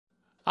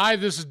Hi,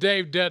 this is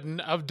Dave Dedden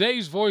of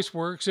Dave's Voice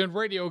Works and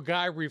Radio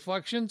Guy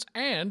Reflections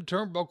and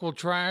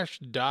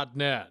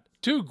TurnbuckleTrash.net.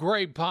 Two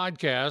great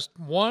podcasts,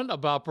 one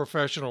about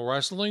professional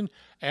wrestling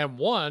and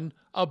one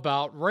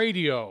about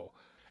radio.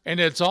 And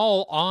it's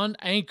all on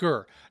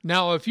Anchor.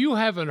 Now, if you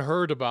haven't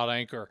heard about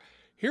Anchor,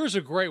 here's a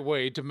great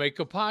way to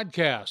make a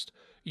podcast.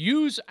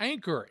 Use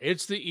Anchor.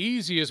 It's the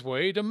easiest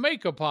way to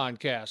make a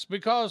podcast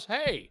because,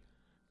 hey,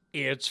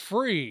 it's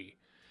free.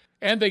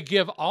 And they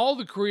give all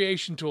the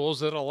creation tools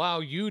that allow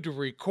you to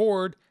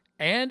record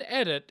and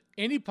edit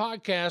any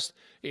podcast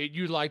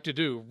you'd like to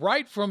do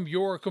right from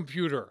your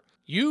computer.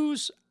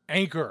 Use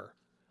Anchor.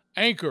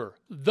 Anchor,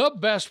 the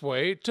best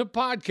way to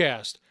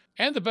podcast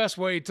and the best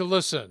way to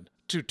listen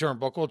to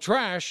Turnbuckle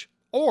Trash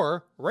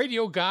or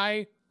Radio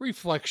Guy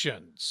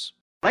Reflections.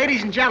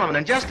 Ladies and gentlemen,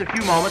 in just a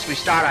few moments we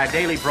start our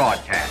daily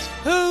broadcast.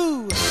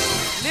 Who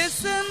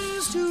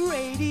listens to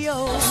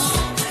radio?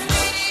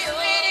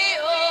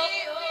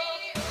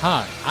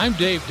 Hi, I'm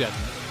Dave Dedden.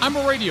 I'm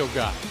a radio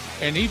guy,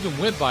 and even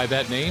went by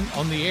that name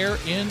on the air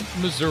in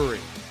Missouri.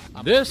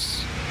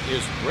 This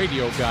is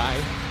Radio Guy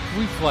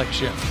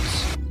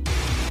Reflections.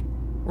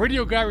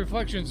 Radio Guy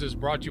Reflections is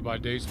brought to you by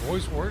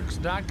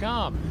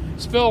Dave'sVoiceWorks.com.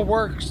 Spell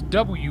works,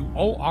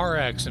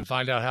 W-O-R-X, and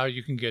find out how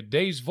you can get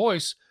Dave's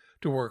voice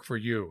to work for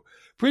you.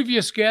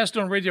 Previous guest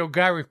on Radio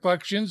Guy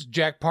Reflections,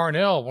 Jack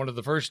Parnell, one of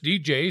the first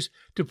DJs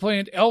to play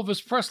an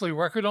Elvis Presley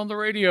record on the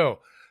radio.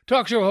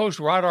 Talk show host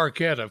Rod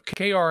Arquette of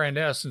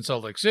KRNS in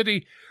Salt Lake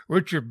City,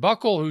 Richard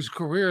Buckle, whose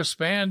career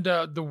spanned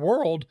the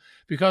world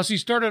because he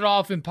started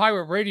off in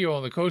pirate radio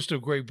on the coast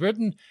of Great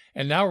Britain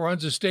and now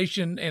runs a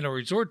station in a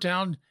resort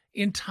town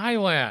in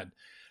Thailand.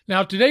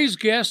 Now, today's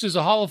guest is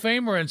a Hall of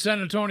Famer in San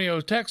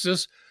Antonio,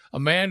 Texas, a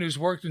man who's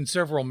worked in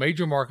several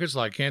major markets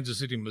like Kansas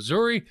City,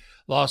 Missouri,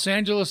 Los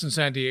Angeles and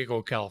San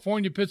Diego,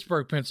 California,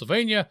 Pittsburg,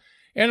 Pennsylvania,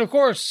 and, of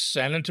course,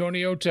 San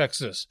Antonio,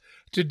 Texas.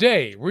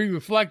 Today, we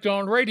reflect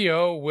on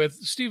radio with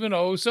Stephen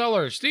O.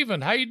 Sellers.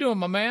 Stephen, how you doing,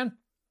 my man?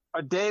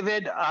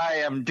 David, I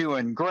am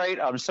doing great.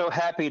 I'm so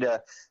happy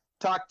to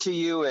talk to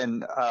you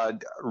and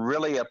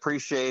really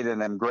appreciate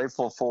and I'm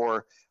grateful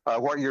for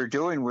what you're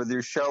doing with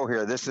your show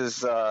here. This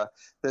is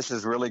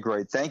really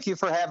great. Thank you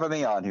for having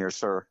me on here,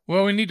 sir.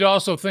 Well, we need to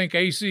also thank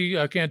AC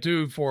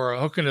Cantu for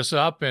hooking us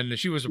up, and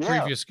she was a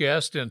previous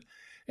guest,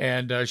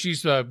 and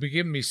she's been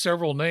giving me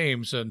several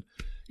names, and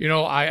you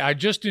know, I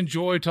just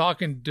enjoy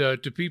talking to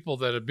people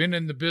that have been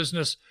in the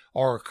business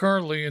or are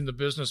currently in the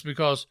business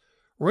because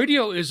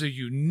radio is a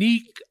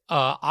unique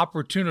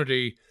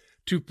opportunity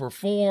to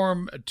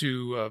perform,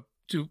 to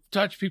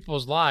touch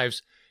people's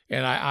lives.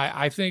 And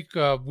I think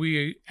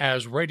we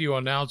as radio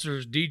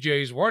announcers,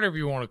 DJs, whatever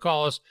you want to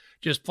call us,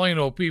 just plain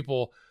old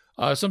people,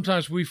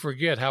 sometimes we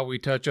forget how we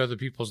touch other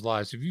people's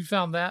lives. Have you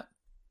found that?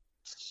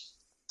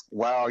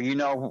 Wow, you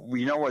know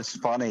what's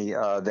funny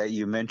that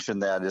you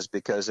mentioned that is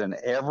because in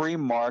every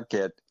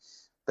market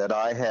that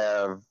I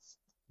have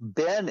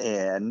been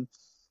in,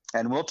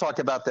 and we'll talk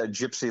about that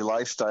gypsy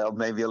lifestyle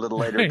maybe a little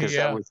later because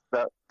that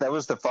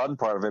was the fun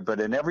part of it. But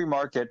in every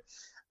market,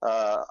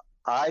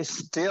 I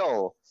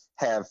still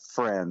have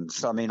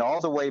friends. I mean,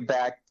 all the way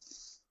back,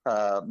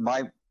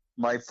 my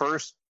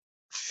first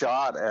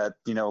shot at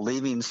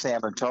leaving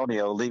San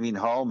Antonio, leaving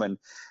home and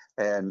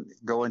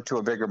going to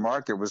a bigger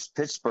market was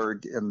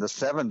Pittsburgh in the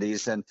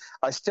 70s. And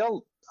I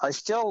still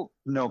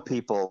know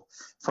people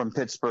from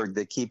Pittsburgh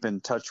that keep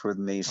in touch with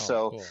me.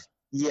 Cool.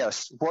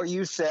 Yes, what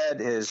you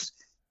said is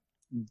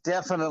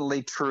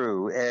definitely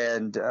true.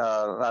 And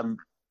I'm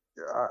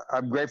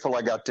grateful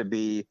I got to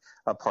be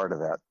a part of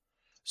that.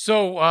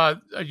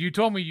 So you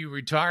told me you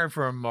retired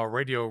from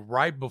radio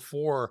right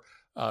before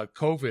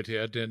COVID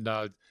hit.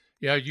 And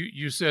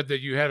you said that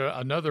you had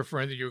another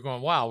friend that you were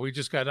going, wow, we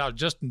just got out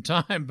just in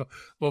time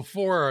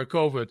before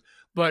COVID.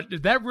 But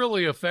that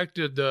really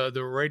affected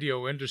the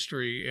radio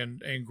industry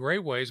in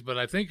great ways. But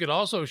I think it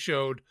also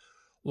showed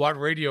what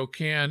radio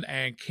can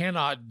and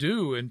cannot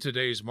do in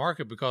today's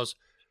market because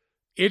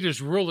it has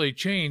really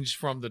changed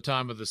from the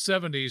time of the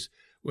 70s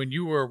when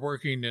you were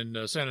working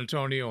in San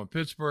Antonio and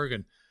Pittsburgh.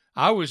 And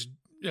I was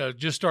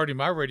just starting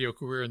my radio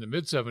career in the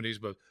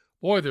mid-70s. But,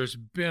 boy, there's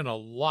been a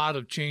lot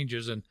of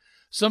changes. And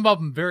some of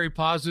them very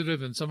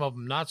positive and some of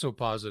them not so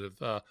positive.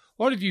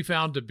 What have you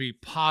found to be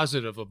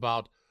positive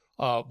about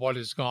what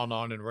has gone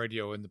on in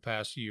radio in the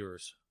past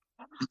years?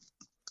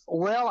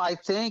 Well, I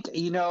think,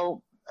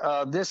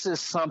 this is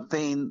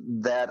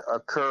something that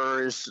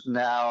occurs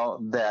now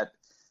that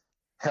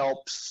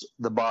helps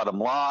the bottom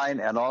line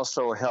and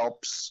also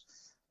helps,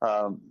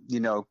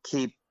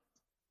 keep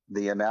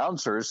the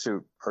announcers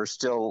who are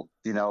still,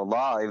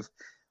 live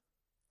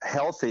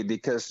healthy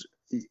because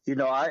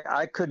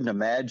I couldn't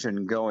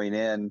imagine going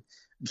in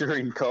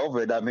during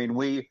COVID. I mean,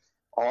 we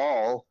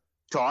all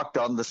talked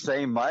on the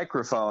same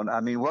microphone.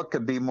 I mean, what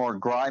could be more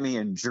grimy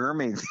and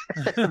germy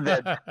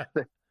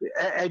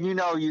and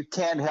you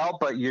can't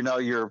help but,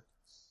 you're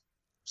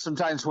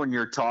sometimes when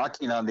you're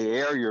talking on the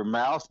air, your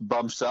mouth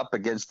bumps up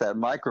against that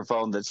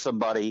microphone that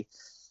somebody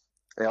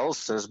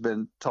else has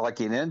been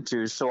talking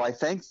into. So I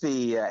think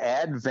the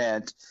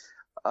advent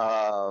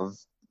of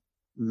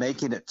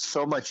making it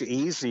so much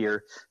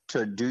easier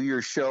to do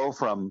your show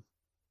from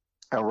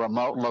a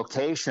remote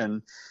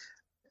location,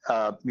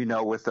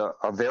 with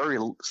a very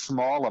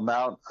small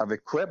amount of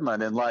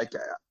equipment. And like,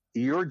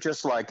 you're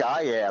just like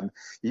I am.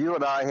 You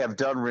and I have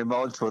done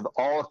remotes with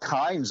all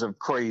kinds of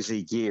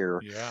crazy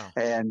gear. Yeah.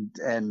 And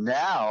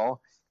now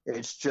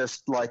it's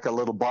just like a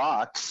little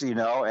box,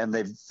 and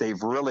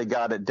they've really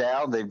got it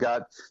down. They've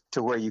got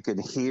to where you can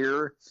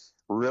hear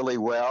really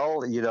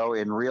well,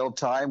 in real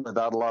time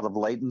without a lot of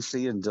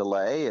latency and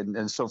delay.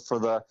 And so for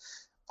the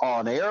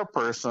on-air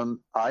person,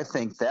 I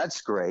think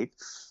that's great.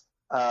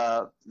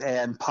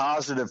 And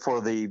positive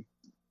for the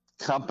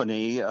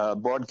company,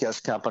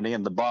 broadcast company.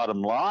 And the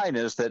bottom line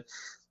is that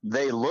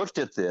they looked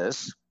at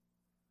this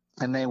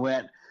and they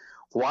went,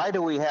 why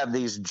do we have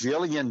these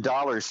 $1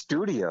 jillion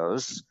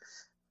studios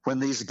when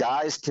these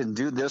guys can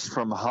do this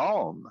from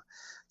home?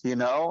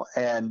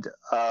 And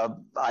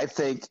I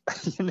think,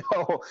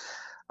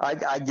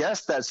 I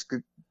guess that's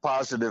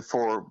positive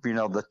for,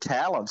 the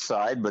talent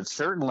side, but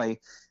certainly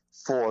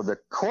for the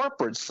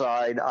corporate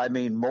side, I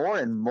mean, more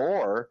and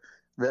more,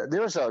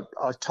 there's a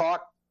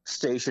talk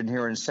station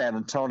here in San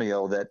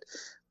Antonio that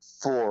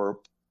for,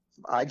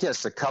 I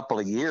guess, a couple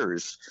of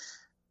years,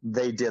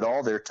 they did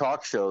all their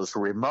talk shows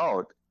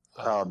remote.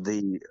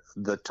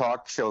 The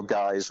talk show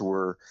guys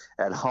were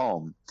at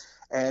home.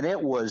 And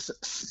it was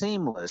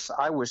seamless.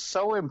 I was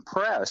so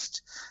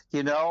impressed,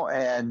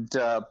 and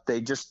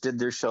they just did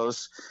their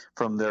shows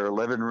from their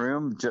living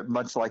room,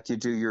 much like you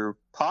do your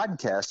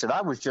podcast. And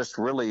I was just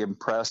really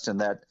impressed in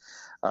that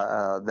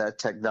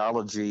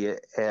technology.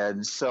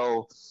 And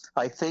so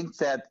I think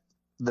that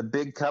the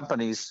big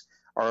companies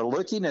are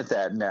looking at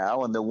that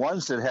now, and the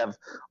ones that have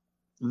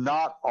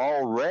not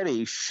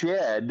already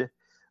shed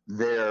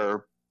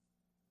their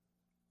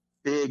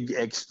big,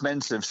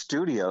 expensive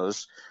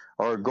studios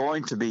are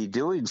going to be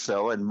doing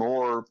so, and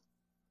more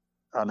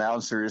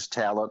announcers,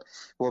 talent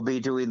will be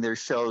doing their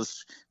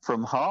shows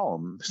from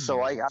home.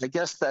 So I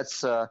guess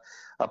that's a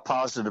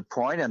positive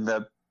point, and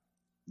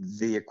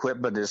the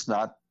equipment is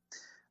not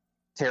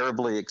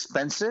terribly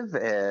expensive,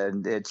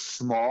 and it's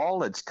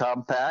small, it's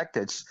compact,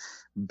 it's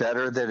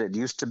better than it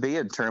used to be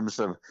in terms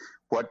of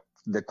what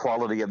the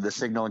quality of the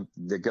signal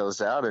that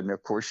goes out. And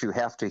of course you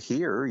have to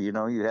hear, you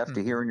have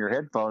to hear in your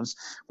headphones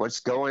what's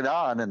going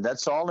on, and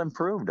that's all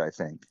improved, I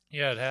think.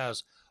 Yeah, it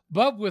has.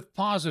 But with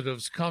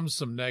positives comes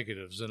some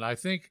negatives. And I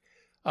think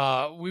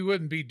we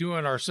wouldn't be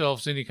doing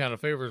ourselves any kind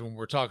of favors when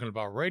we're talking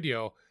about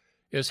radio,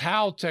 is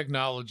how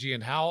technology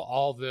and how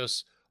all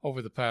this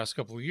over the past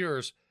couple of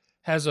years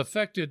has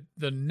affected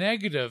the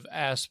negative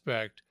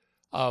aspect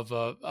of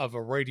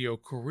a radio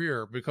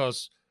career,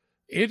 because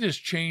it has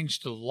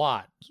changed a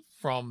lot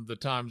from the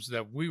times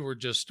that we were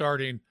just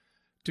starting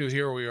to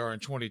here we are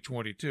in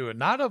 2022. And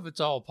not of it's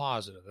all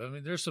positive. I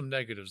mean, there's some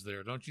negatives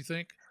there, don't you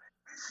think?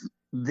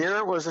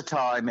 There was a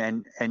time,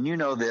 and you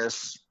know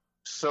this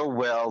so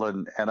well,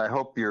 and I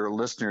hope your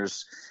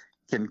listeners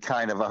can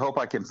I hope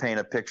I can paint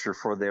a picture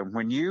for them.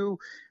 When you,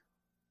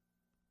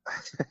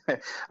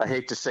 I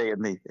hate to say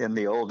in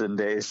the olden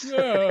days.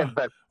 Yeah,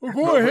 but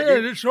go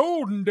ahead. It's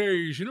olden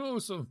days,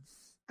 so.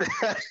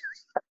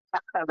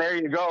 There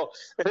you go.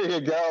 There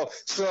you go.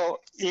 So,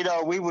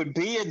 we would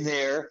be in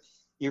there,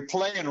 you're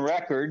playing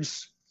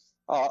records,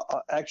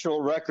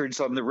 actual records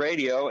on the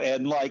radio,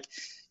 and like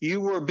you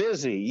were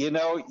busy,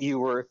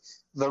 the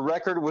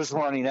record was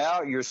running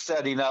out. You're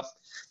setting up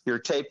your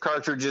tape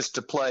cartridges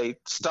to play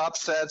stop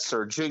sets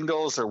or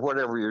jingles or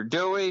whatever you're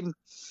doing.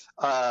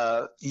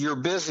 You're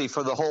busy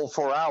for the whole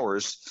 4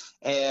 hours,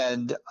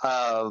 and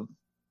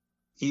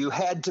you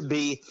had to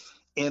be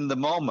in the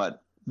moment.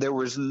 There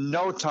was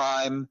no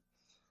time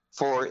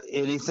for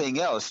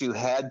anything else. You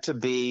had to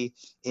be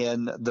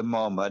in the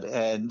moment.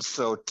 And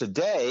so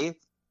today,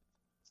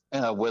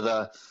 with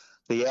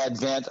the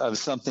advent of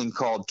something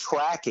called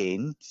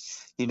tracking,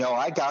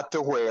 I got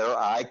to where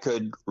I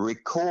could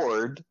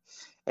record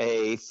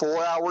a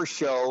 4-hour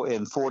show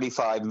in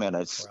 45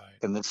 minutes. Right.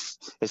 And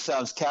it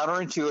sounds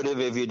counterintuitive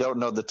if you don't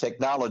know the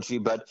technology,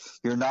 but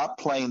you're not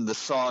playing the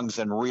songs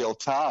in real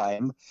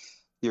time.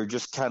 You're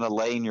just kind of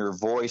laying your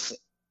voice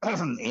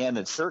in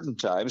at certain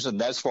times, and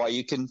that's why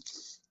you can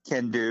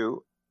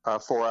do a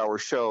 4-hour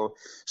show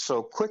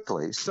so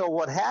quickly. So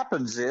what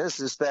happens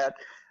is that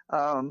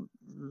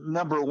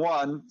number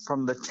one,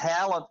 from the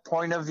talent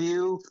point of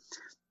view,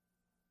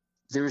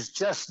 there's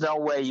just no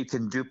way you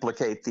can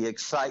duplicate the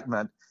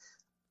excitement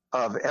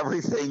of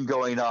everything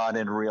going on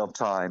in real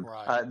time.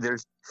 Right.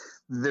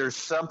 There's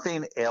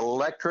something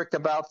electric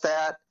about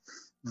that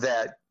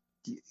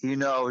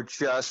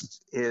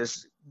just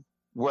is,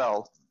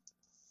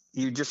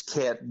 you just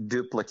can't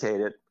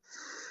duplicate it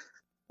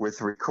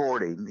with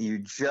recording. You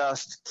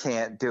just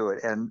can't do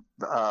it. And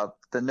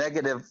the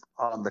negative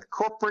on the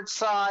corporate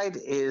side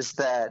is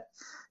that,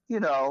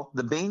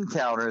 the bean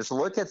counters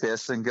look at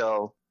this and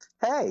go,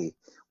 hey,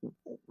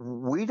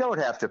 we don't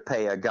have to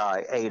pay a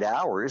guy 8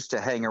 hours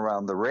to hang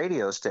around the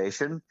radio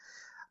station.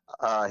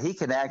 He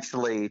can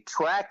actually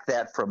track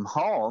that from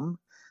home.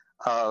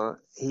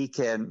 He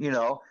can,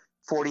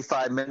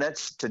 45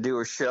 minutes to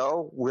do a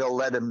show. We'll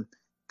let him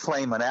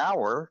claim an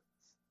hour,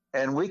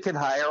 and we can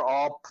hire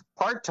all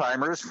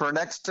part-timers for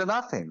next to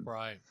nothing.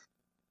 Right.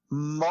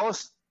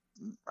 Most,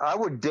 I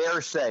would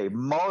dare say,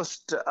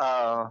 most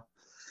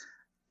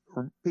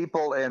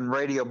people in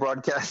radio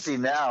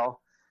broadcasting now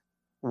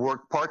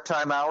work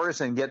part-time hours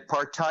and get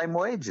part-time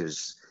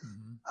wages.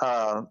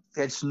 Mm-hmm.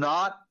 It's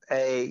not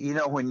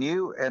when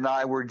you and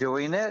I were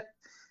doing it,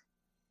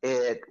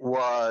 it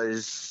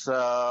was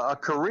a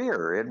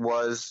career. It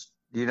was,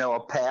 a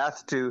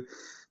path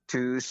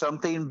to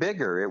something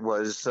bigger. It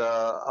was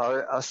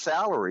a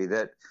salary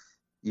that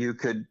you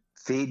could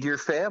feed your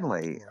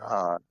family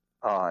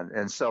on.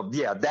 And so,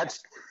 yeah,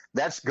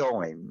 that's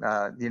going.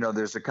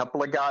 There's a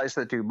couple of guys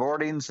that do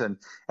mornings and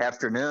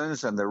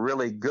afternoons, and the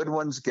really good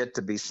ones get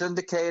to be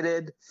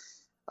syndicated,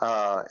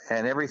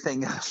 and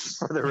everything else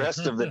for the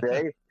rest of the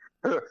day.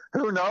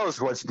 Who knows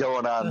what's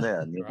going on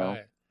then? You know.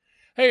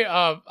 Hey,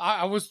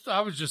 I was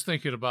just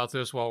thinking about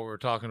this while we were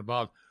talking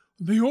about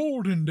the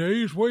olden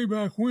days, way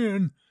back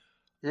when.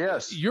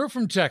 Yes. You're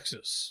from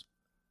Texas.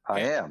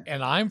 I am.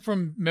 And I'm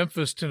from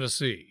Memphis,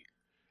 Tennessee.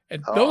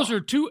 And those are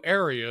two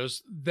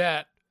areas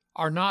that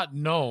are not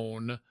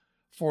known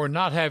for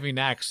not having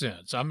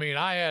accents. I mean,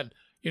 I had,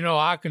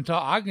 I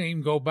can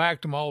even go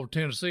back to my old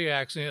Tennessee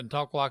accent and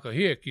talk like a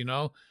hick,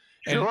 And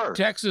Sure.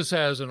 Texas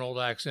has an old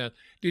accent.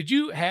 Did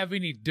you have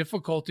any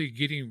difficulty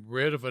getting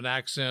rid of an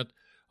accent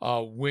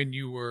when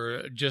you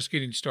were just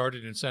getting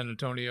started in San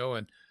Antonio?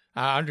 And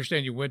I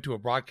understand you went to a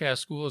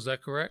broadcast school. Is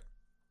that correct?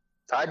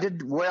 I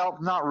did. Well,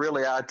 not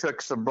really. I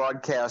took some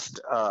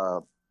broadcast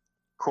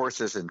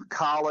courses in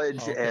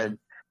college. Okay. And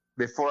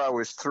before I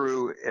was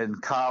through in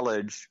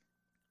college,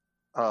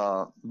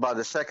 by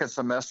the second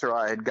semester,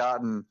 I had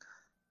gotten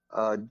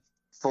a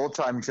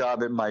full-time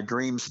job at my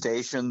dream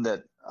station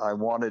that I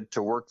wanted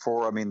to work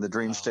for. I mean, the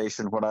dream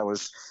station when I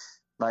was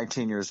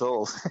 19 years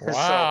old.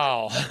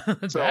 Wow.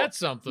 That's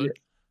something.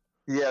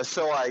 Yeah.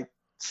 So I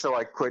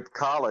quit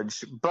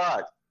college,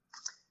 but,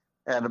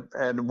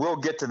 and we'll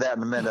get to that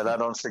in a minute. I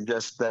don't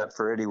suggest that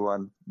for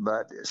anyone,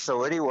 but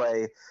so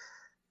anyway,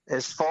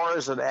 as far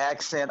as an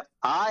accent,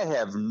 I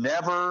have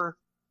never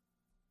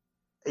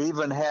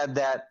even had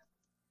that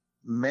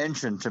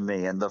mentioned to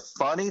me. And the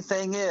funny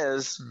thing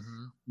is,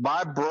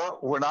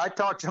 when I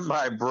talk to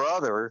my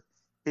brother,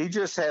 he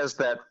just has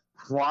that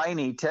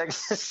whiny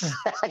Texas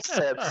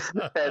accent,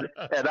 and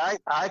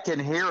I can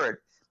hear it,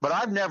 but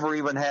I've never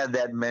even had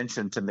that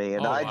mentioned to me,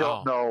 and I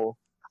don't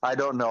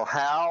know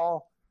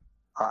how.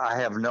 I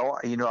have no,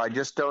 I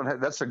just don't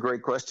have. That's a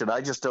great question. I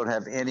just don't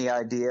have any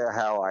idea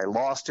how I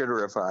lost it,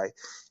 or if I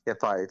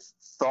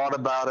thought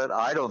about it.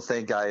 I don't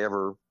think I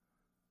ever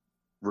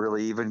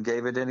really even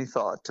gave it any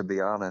thought, to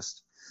be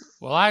honest.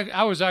 Well,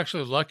 I was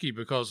actually lucky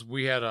because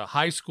we had a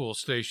high school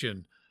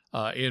station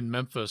in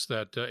Memphis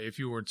that if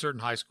you were in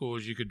certain high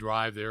schools, you could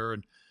drive there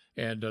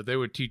and they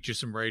would teach you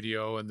some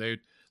radio, and they'd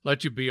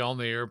let you be on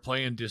the air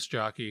playing disc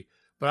jockey.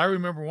 But I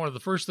remember one of the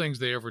first things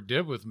they ever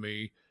did with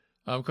me,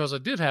 because I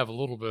did have a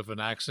little bit of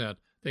an accent,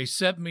 they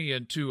set me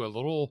into a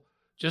little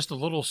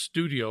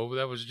studio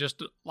that was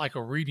just like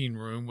a reading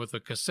room with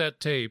a cassette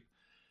tape,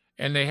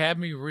 and they had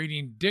me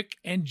reading Dick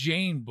and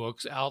Jane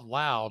books out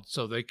loud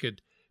so they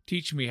could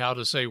teach me how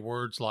to say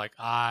words like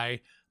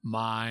I,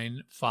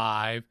 mine,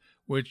 five,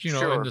 which,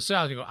 sure. In the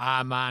South, you go,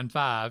 I, mine,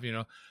 five,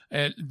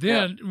 And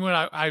then when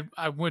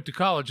I went to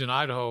college in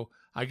Idaho,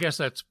 I guess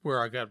that's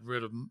where I got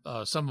rid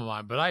of some of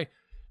mine. But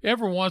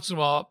every once in a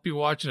while, I'll be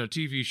watching a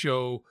TV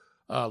show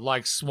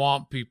like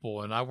Swamp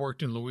People, and I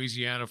worked in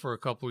Louisiana for a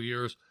couple of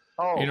years.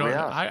 Oh,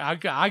 yeah. I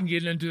can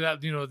get into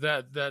that,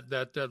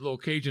 that little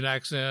Cajun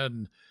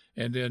accent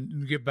and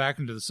then get back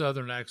into the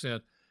Southern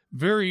accent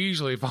very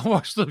easily if I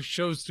watch those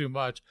shows too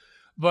much.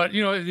 But,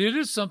 it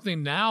is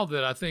something now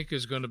that I think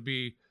is going to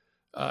be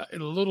a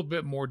little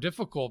bit more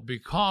difficult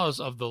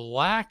because of the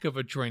lack of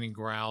a training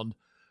ground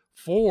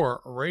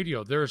for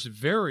radio. There's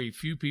very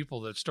few people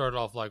that start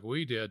off like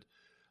we did.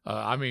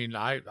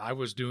 I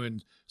was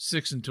doing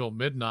 6 until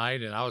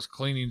midnight, and I was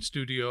cleaning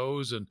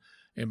studios and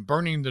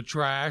burning the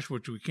trash,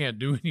 which we can't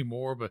do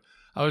anymore. But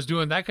I was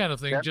doing that kind of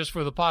thing just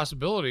for the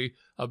possibility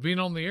of being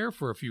on the air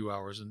for a few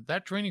hours, and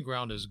that training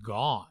ground is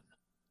gone.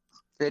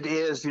 It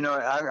is,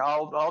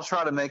 I'll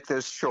try to make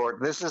this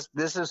short. This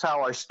is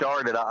how I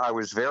started. I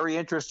was very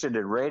interested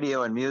in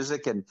radio and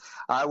music, and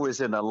I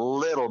was in a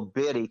little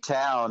bitty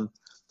town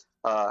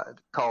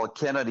called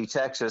Kennedy,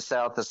 Texas,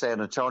 south of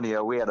San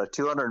Antonio. We had a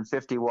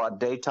 250-watt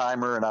day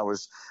timer, and I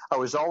was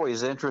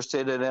always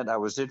interested in it. I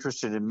was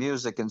interested in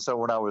music, and so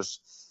when I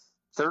was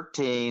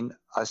 13,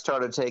 I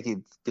started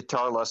taking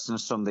guitar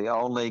lessons from the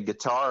only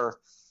guitar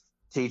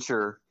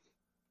teacher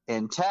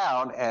in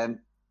town, and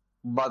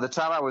by the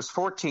time I was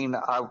 14,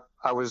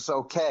 I was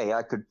okay.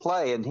 I could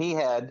play, and he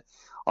had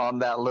on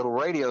that little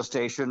radio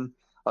station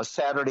a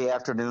Saturday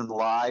afternoon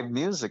live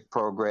music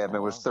program.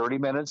 It was 30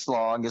 minutes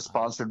long. It's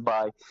sponsored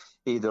by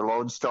either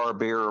Lone Star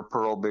Beer or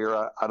Pearl Beer.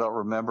 I don't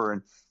remember.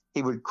 And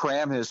he would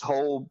cram his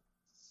whole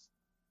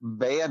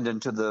band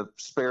into the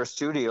spare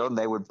studio, and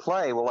they would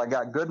play. Well, I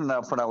got good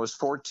enough when I was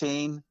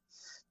 14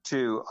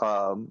 to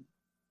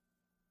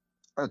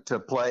to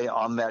play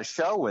on that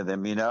show with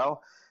him,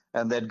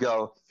 and they'd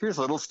go, here's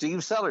little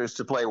Steve Sellers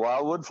to play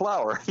Wildwood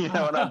Flower, and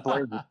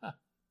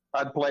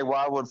I'd play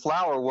Wildwood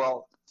Flower.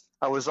 Well,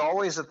 I was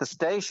always at the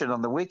station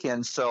on the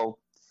weekends. So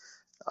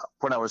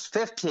when I was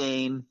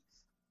 15,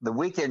 the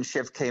weekend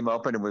shift came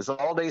open. It was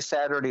all day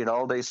Saturday and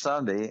all day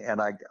Sunday.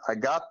 And I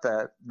got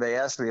that. They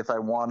asked me if I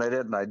wanted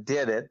it, and I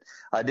did it.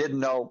 I didn't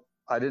know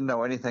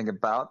anything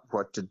about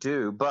what to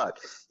do, but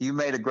you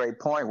made a great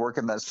point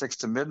working that 6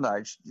 to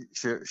midnight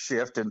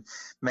shift. And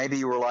maybe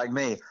you were like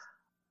me.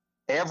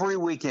 Every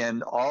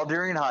weekend, all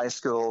during high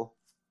school,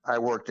 I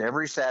worked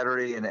every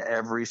Saturday and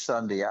every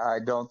Sunday. I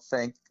don't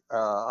think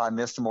I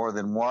missed more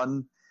than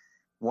one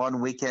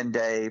weekend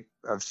day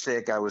of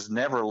sick. I was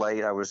never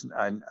late.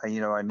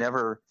 I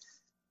never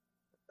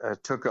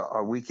took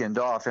a weekend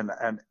off.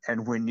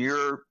 And when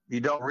you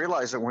don't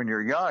realize it when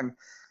you're young,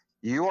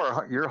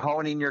 you're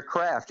honing your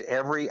craft.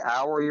 Every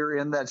hour you're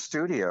in that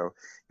studio,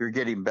 you're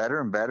getting better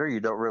and better. You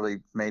don't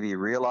really maybe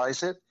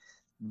realize it.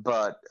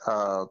 But,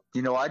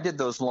 I did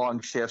those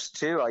long shifts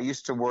too. I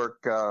used to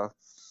work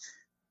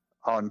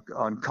on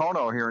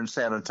Kono here in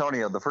San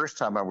Antonio. The first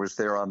time I was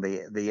there on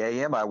the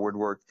AM, I would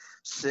work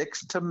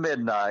 6 to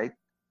midnight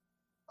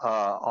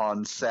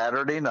on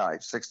Saturday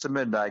night, 6 to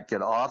midnight,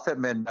 get off at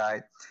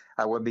midnight.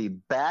 I would be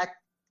back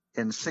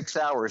in 6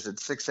 hours at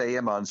 6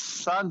 a.m. on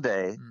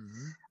Sunday.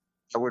 Mm-hmm.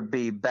 I would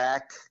be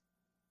back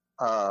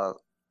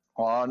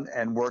on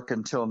and work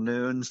until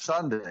noon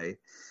Sunday.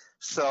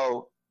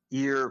 So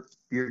you're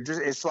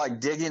just, it's like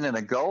digging in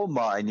a gold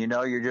mine,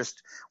 you're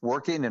just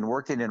working and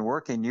working and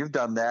working. You've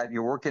done that.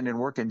 You're working and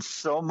working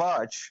so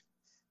much.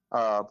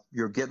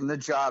 You're getting the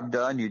job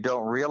done. You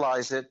don't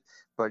realize it,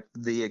 but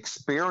the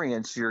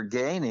experience you're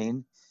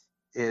gaining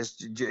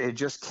it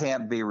just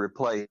can't be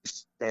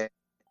replaced. And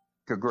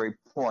a great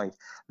point.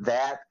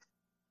 That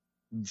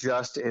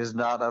just is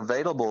not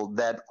available.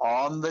 That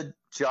on the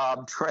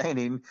job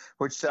training,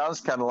 which sounds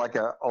kind of like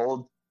an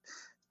old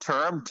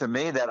term to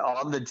me, that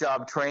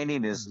on-the-job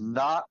training is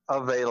not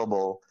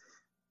available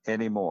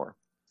anymore.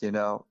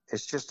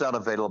 It's just not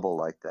available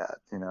like that.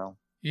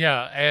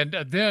 Yeah, and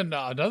then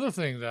another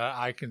thing that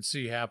I can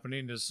see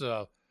happening is,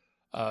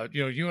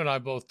 you and I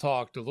both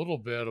talked a little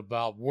bit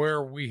about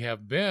where we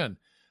have been.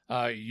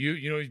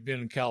 You've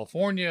been in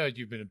California,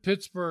 you've been in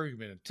Pittsburgh, you've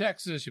been in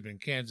Texas, you've been in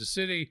Kansas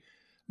City.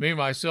 Me,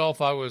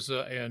 myself, I was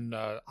in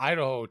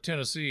Idaho,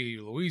 Tennessee,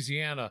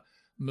 Louisiana,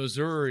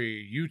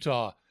 Missouri,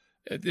 Utah.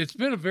 It's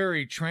been a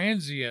very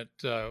transient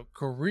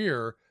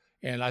career,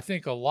 and I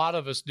think a lot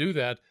of us do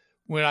that.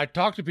 When I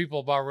talk to people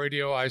about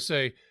radio, I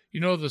say,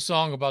 the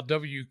song about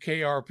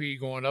WKRP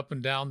going up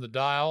and down the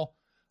dial?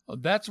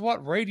 That's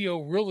what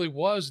radio really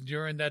was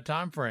during that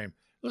time frame.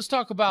 Let's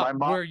talk about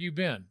where you've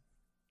been.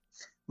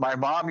 My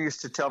mom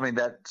used to tell me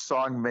that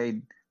song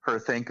made her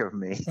think of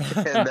me,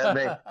 and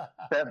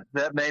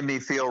that made me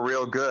feel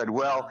real good.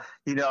 Well,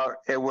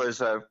 it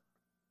was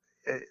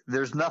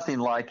there's nothing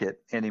like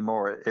it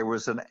anymore. It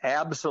was an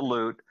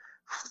absolute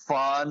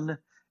fun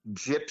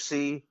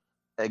gypsy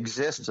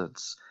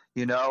existence.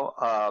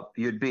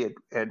 You'd be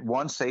at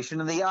one station,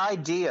 and the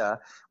idea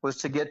was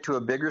to get to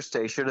a bigger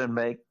station and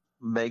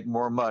make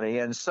more money.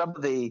 And some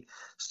of the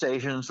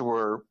stations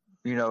were,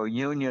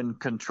 union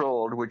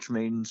controlled, which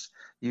means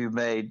you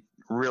made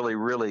really,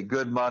 really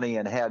good money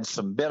and had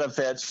some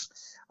benefits.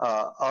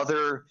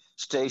 Other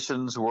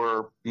stations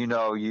were,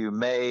 you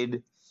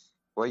made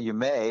what you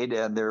made,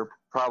 and there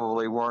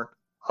probably weren't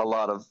a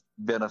lot of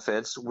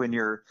benefits. When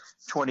you're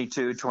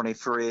 22,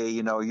 23,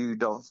 you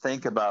don't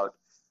think about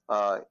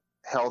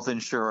health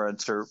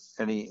insurance or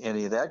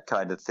any of that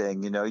kind of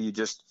thing.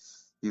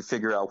 You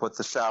figure out what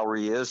the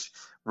salary is.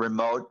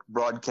 Remote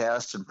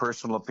broadcasts and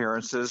personal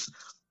appearances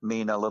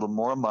mean a little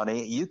more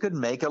money. You could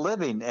make a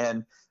living,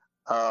 and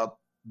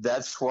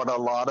that's what a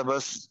lot of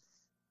us,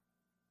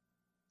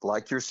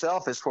 like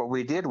yourself, is what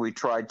we did. We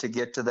tried to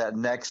get to that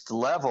next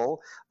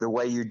level. The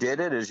way you did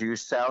it is you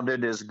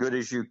sounded as good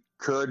as you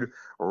could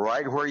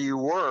right where you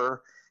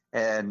were,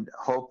 and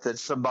hope that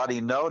somebody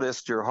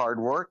noticed your hard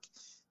work,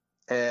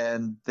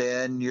 and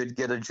then you'd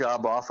get a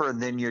job offer,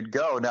 and then you'd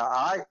go. Now,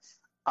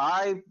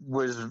 I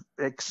was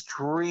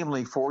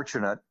extremely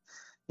fortunate.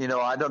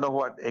 I don't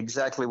know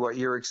exactly what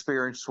your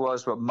experience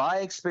was, but my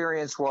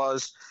experience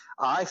was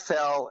I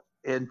fell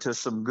into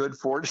some good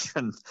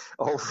fortune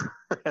over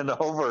and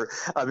over.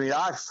 I mean,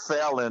 I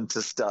fell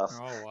into stuff.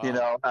 Oh,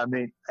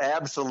 wow.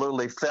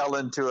 Absolutely fell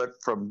into it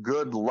from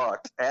good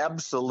luck.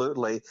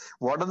 Absolutely.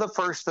 One of the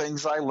first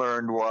things I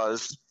learned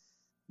was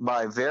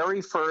my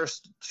very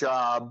first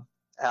job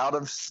out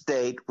of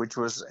state, which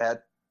was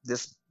at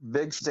this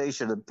big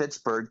station in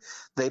Pittsburgh.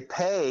 They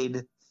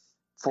paid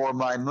for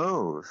my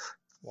move.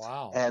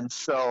 Wow. And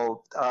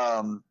so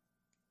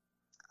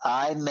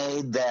I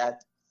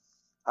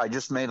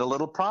just made a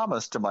little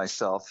promise to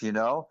myself,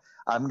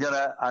 I'm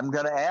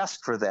gonna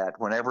ask for that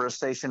whenever a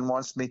station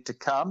wants me to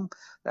come.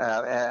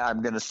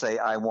 I'm gonna say,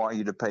 I want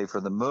you to pay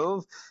for the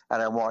move,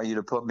 and I want you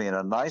to put me in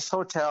a nice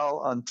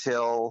hotel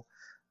until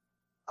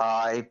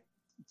I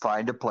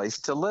find a place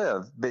to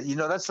live. But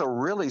that's a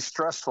really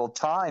stressful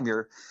time.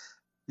 You're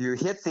you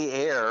hit the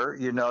air,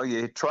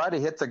 you try to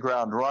hit the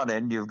ground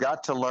running. You've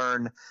got to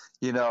learn,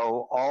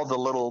 all the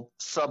little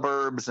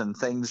suburbs and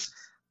things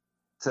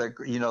to,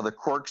 the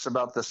quirks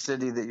about the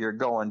city that you're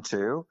going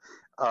to.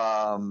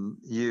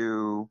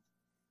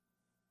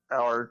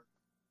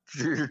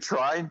 You're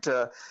trying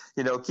to,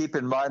 keep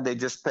in mind they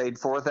just paid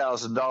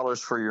 $4,000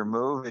 for your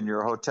move and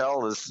your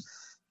hotel is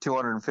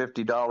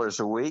 $250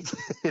 a week,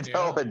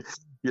 and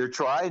you're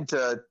trying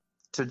to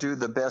do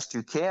the best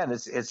you can.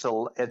 It's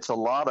a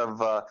lot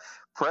of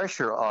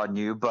pressure on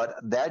you, but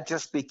that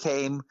just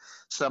became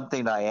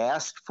something I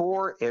asked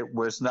for. It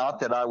was not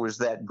that I was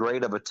that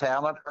great of a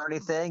talent or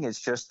anything. It's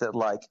just that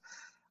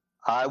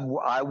I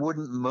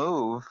wouldn't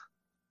move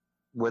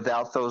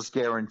without those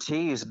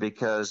guarantees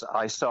because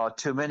I saw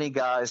too many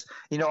guys.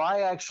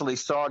 I actually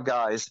saw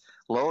guys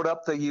load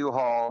up the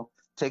U-Haul,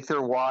 take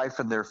their wife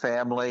and their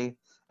family,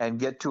 and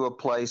get to a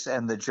place,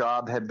 and the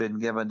job had been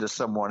given to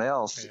someone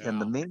else in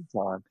the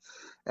meantime.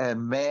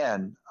 And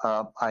man,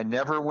 I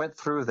never went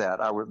through that.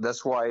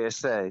 That's why I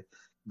say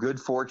good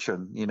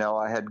fortune.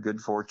 I had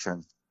good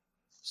fortune.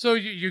 So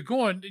you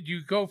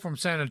go from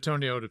San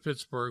Antonio to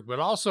Pittsburgh, but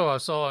also I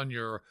saw on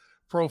your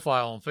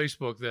profile on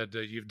Facebook that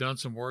you've done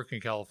some work in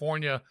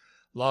California,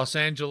 Los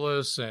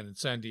Angeles, and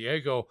San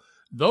Diego.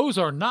 Those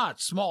are not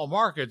small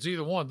markets,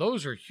 either one.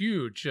 Those are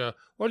huge.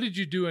 What did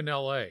you do in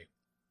L.A.?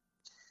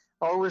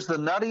 Oh, it was the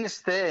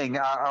nuttiest thing.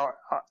 I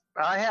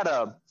had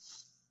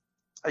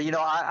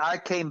I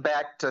came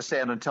back to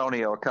San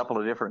Antonio a couple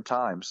of different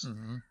times,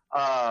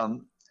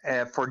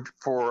 and for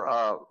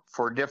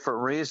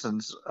different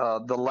reasons.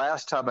 The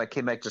last time I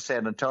came back to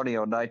San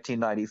Antonio in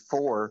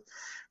 1994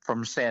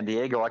 from San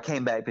Diego, I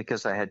came back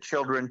because I had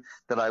children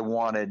that I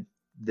wanted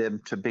them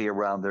to be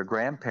around their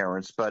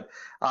grandparents. But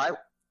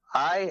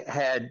I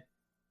had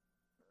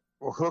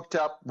hooked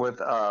up with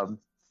a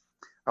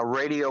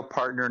radio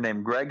partner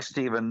named Greg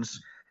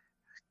Stevens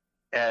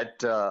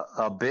at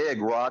a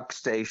big rock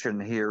station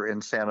here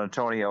in San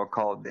Antonio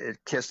called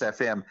Kiss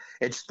FM.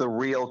 It's the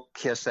real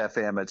Kiss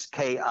FM. It's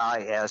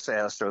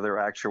KISS, or their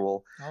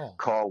actual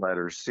call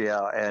letters.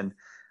 Yeah, and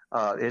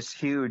it's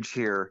huge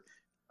here,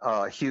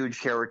 huge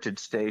heritage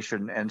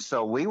station. And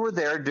so we were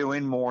there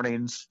doing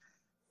mornings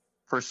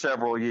for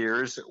several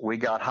years. We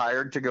got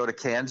hired to go to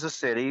Kansas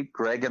City.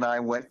 Greg and I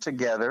went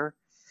together.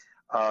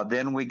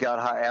 Then we got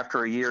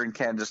after a year in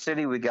Kansas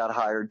City, we got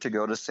hired to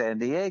go to San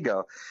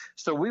Diego.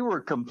 So we were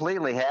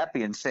completely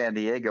happy in San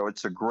Diego.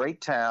 It's a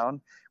great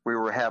town. We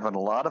were having a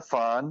lot of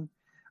fun.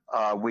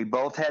 We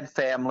both had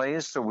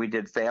families, so we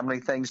did family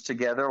things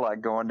together,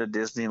 like going to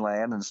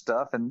Disneyland and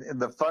stuff. And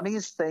the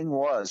funniest thing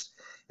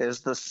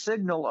is the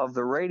signal of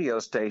the radio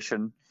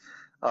station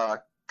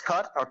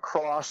cut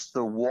across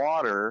the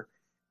water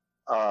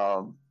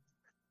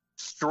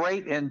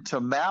straight into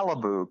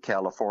Malibu,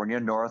 California,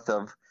 north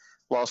of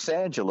Los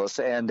Angeles,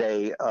 and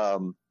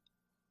an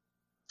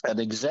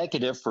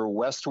executive for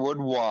Westwood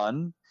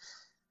One,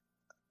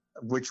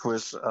 which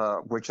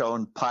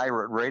owned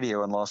pirate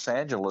radio in Los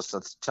Angeles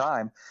at the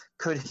time,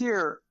 could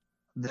hear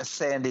the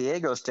San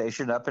Diego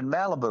station up in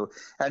Malibu,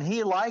 and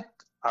he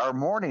liked our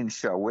morning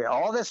show.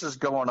 All this is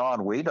going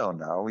on. We don't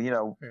know,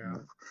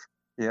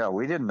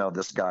 we didn't know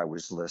this guy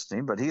was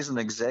listening, but he's an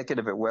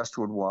executive at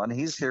Westwood One.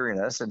 He's hearing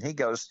us, and he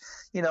goes,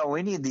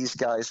 we need these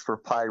guys for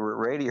pirate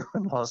radio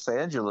in Los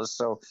Angeles.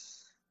 So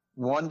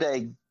one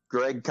day,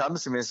 Greg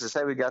comes to me and says,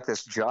 hey, we got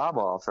this job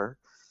offer.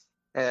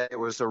 And it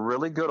was a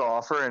really good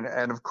offer.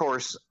 And of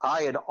course,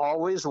 I had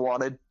always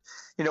wanted,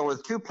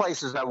 with two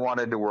places I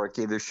wanted to work,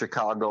 either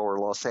Chicago or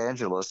Los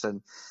Angeles.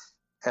 And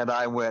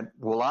I went,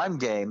 well, I'm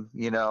game,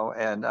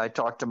 and I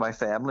talked to my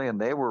family and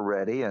they were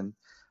ready. And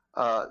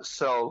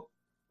so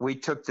we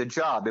took the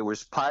job. It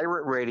was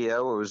pirate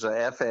radio. It was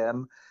a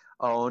FM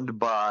owned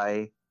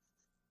by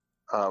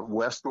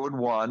Westwood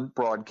One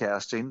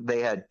Broadcasting. They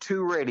had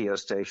two radio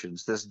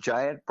stations. This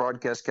giant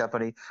broadcast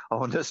company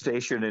owned a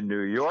station in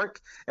New York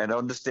and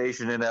owned a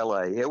station in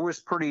LA. It was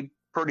pretty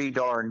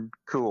darn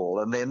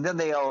cool. And then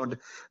they owned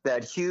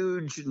that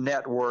huge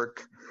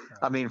network.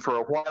 I mean, for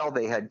a while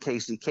they had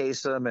Casey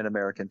Kasem and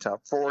American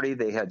Top 40.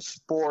 They had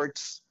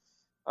sports.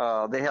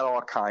 They had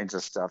all kinds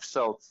of stuff.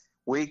 So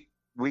we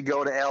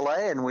go to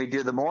LA and we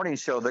do the morning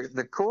show.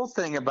 The cool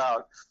thing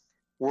about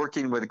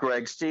working with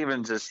Greg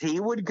Stevens is he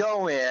would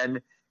go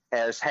in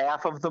as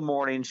half of the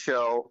morning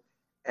show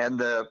and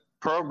the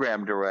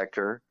program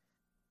director,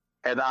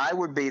 and I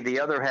would be the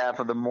other half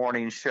of the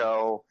morning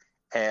show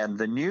and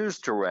the news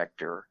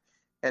director.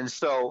 And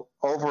so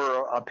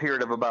over a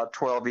period of about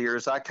 12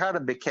 years, I kind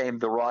of became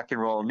the rock and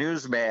roll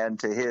newsman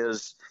to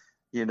his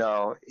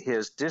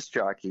disc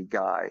jockey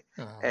guy.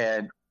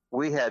 And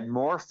we had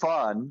more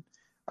fun.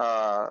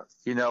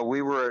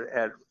 We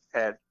were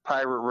at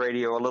pirate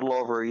radio a little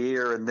over a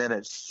year, and then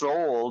it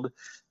sold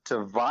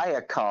to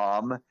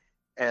Viacom,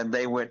 and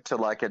they went to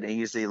like an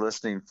easy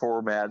listening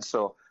format.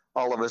 So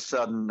all of a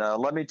sudden,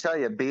 let me tell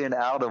you, being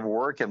out of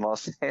work in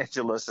Los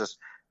Angeles is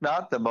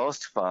not the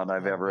most fun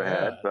I've ever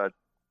had,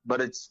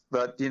 but it's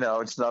not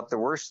the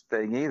worst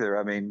thing either.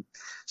 I mean,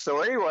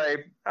 so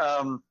anyway,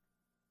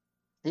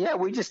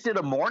 we just did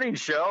a morning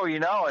show,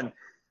 and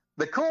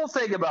the cool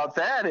thing about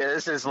that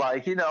is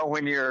like,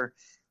 when you're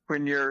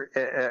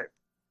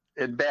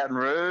in Baton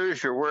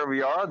Rouge or wherever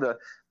you are, the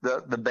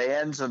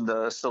bands and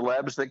the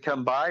celebs that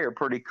come by are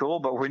pretty cool.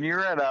 But when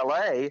you're in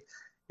LA,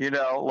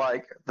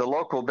 like the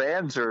local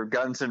bands are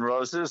Guns N'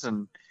 Roses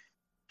and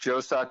Joe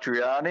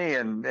Satriani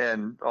and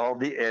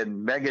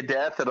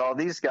Megadeth and all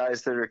these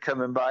guys that are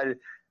coming by.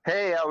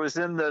 Hey, I was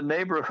in the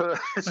neighborhood.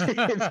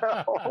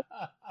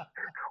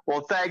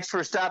 Well, thanks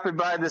for stopping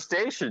by the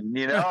station.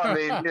 I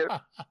mean,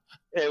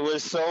 it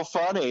was so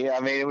funny. I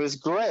mean, it was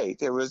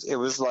great. It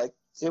was like,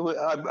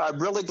 I'm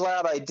really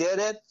glad I did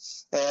it,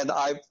 and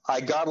I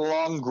got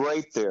along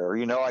great there.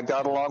 I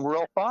got along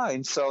real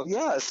fine. So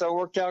yeah, so it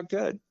worked out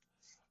good.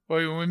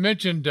 Well, we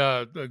mentioned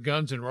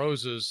Guns N'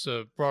 Roses,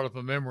 brought up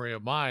a memory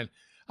of mine.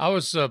 I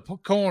was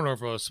co-owner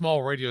of a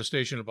small radio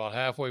station about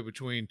halfway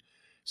between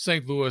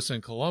St. Louis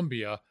and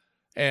Columbia,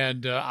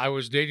 and I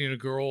was dating a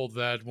girl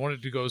that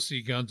wanted to go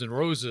see Guns N'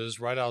 Roses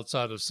right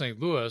outside of St.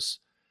 Louis,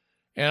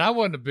 and I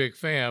wasn't a big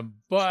fan,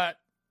 but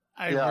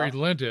I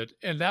relented,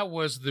 and that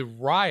was the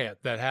riot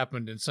that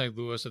happened in St.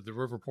 Louis at the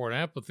Riverport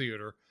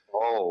Amphitheater.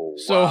 Oh,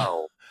 so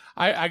wow.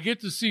 I get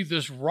to see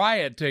this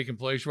riot taking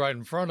place right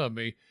in front of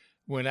me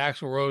when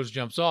Axl Rose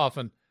jumps off,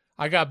 and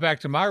I got back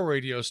to my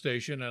radio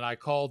station, and I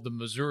called the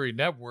Missouri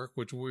Network,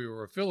 which we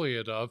were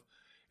affiliate of,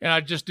 and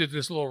I just did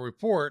this little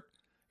report.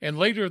 And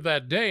later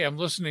that day, I'm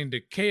listening to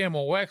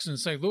KMOX in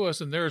St.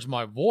 Louis, and there's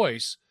my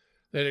voice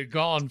that had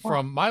gone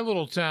from my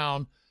little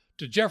town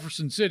to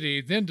Jefferson City,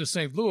 then to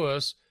St.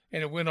 Louis,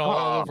 and it went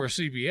all over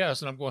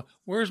CBS. And I'm going,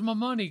 where's my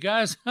money,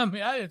 guys? I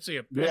mean, I didn't see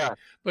a penny,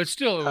 but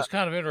still, it was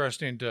kind of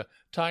interesting to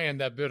tie in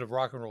that bit of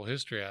rock and roll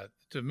history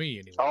to me,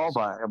 anyway. Oh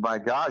my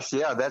gosh,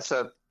 yeah, that's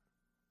a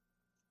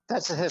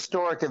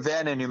historic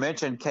event. And you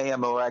mentioned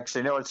KMOX.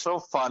 It's so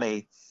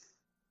funny.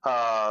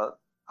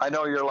 I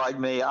know you're like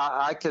me.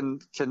 I can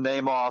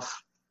name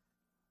off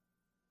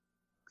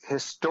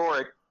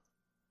historic,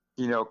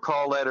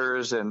 call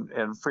letters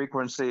and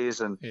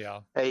frequencies and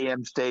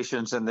AM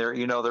stations, and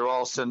they're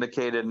all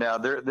syndicated now.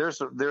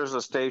 There's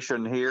a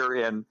station here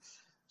in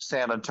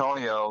San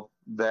Antonio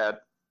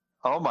that,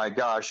 oh my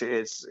gosh,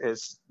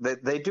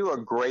 they do a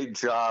great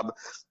job.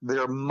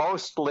 They're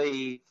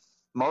mostly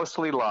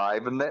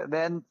live, and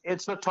then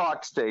it's a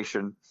talk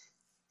station.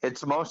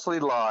 It's mostly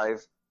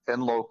live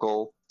and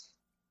local,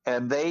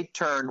 and they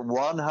turned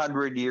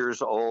 100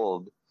 years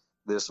old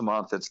this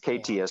month. It's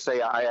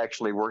KTSA. I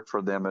actually worked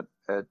for them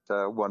at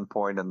one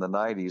point in the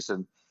 90s,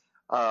 and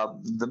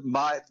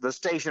the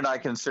station I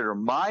consider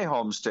my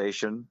home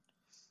station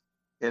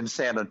in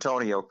San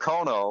Antonio,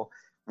 Kono,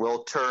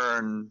 will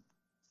turn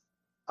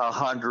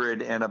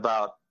 100 in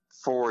about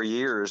 4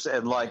 years,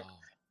 and like.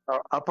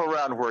 Up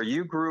around where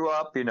you grew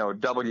up, you were,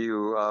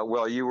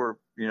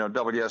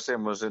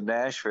 WSM was in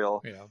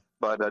Nashville,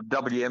 but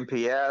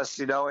WMPS,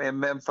 in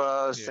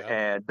Memphis,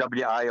 and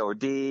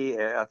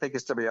WIOD, I think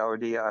it's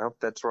WIOD. I hope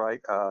that's right.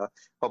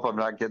 Hope I'm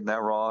not getting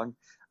that wrong.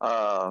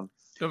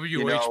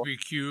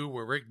 WHBQ,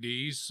 where Rick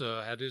Dees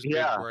had his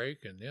big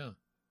break, and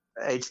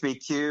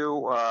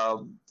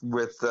HBQ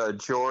with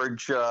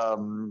George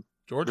Klein.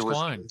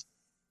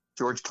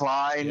 George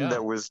Klein,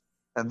 that was.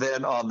 And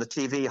then on the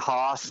TV,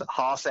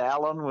 Hoss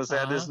Allen, was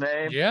that his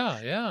name?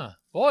 Yeah.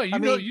 Boy, you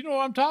know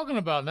what I'm talking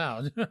about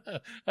now.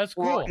 That's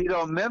cool.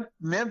 Well,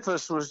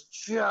 Memphis was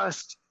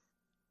just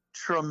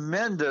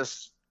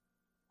tremendous.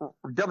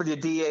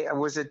 WDA,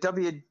 was it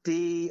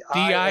WDIA?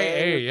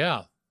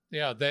 DIA,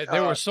 yeah. They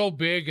were so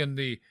big in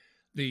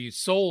the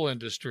soul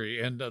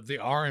industry and the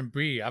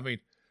R&B. I mean,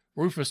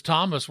 Rufus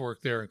Thomas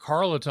worked there and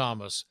Carla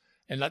Thomas.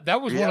 And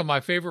that was one of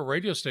my favorite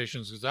radio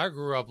stations because I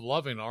grew up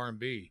loving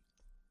R&B.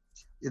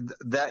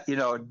 That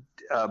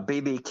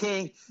BB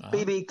King.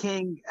 BB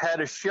King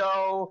had a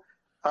show.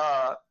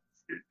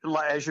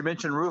 As you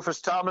mentioned, Rufus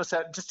Thomas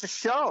had just a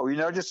show.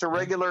 Just a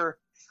regular,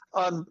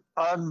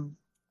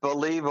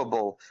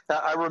 unbelievable.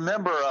 I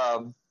remember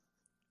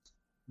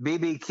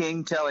BB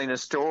King telling a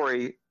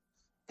story.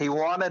 He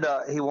wanted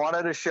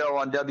a show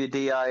on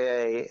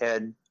WDIA,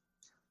 and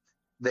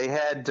they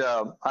had.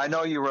 I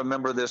know you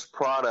remember this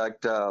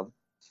product. I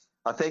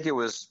think it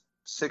was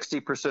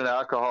 60%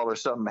 alcohol or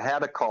something,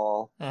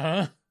 Hadacol.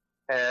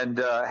 And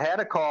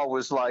Hadacol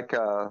was like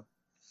a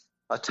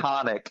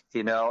tonic,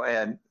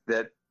 and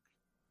that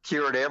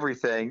cured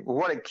everything.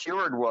 What it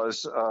cured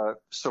was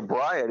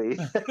sobriety,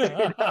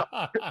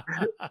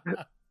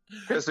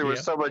 because there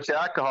was so much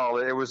alcohol.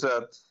 It was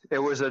a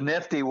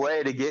nifty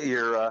way to get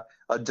your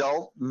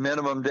adult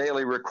minimum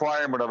daily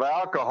requirement of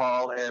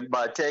alcohol, and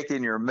by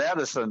taking your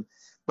medicine.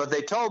 But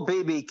they told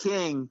BB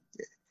King,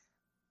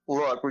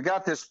 look, we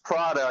got this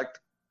product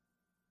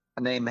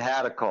named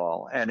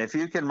Hadacol, and if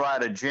you can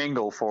write a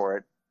jingle for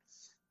it,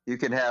 you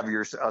can have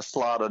a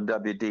slot on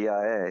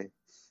WDIA.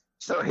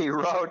 So he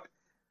wrote,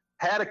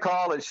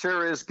 Hadacol, it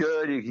sure is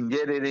good. You can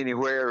get it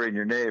anywhere in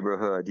your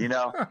neighborhood,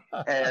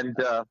 and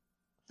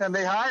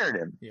they hired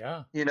him,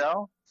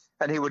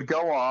 and he would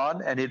go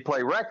on and he'd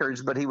play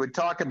records, but he would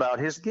talk about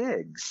his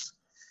gigs.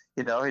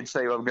 He'd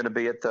say, well, I'm going to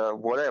be at the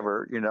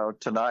whatever,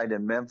 tonight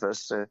in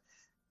Memphis,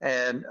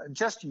 and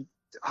just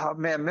Oh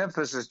man,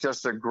 Memphis is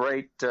just a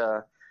great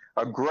town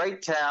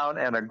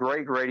and a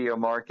great radio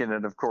market,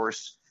 and of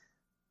course,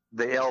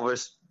 the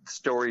Elvis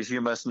stories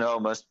you must know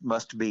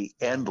must be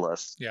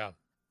endless. Yeah,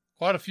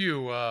 quite a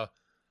few.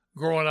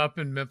 Growing up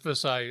in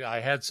Memphis, I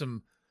had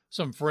some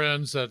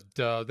friends that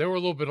they were a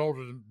little bit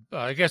older than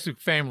I guess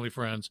family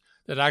friends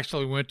that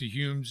actually went to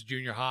Humes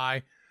Junior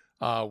High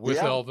with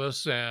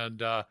Elvis,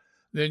 and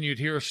then you'd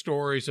hear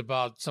stories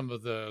about some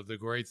of the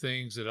great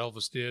things that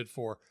Elvis did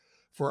for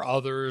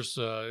others.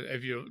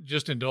 If you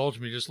just indulge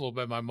me just a little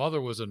bit, my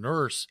mother was a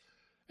nurse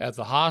at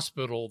the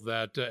hospital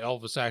that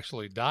Elvis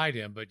actually died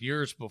in, but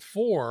years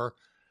before,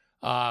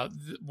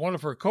 one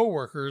of her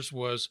coworkers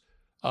was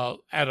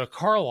at a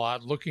car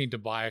lot looking to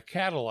buy a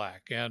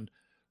Cadillac, and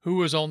who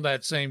was on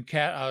that same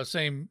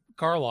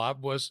car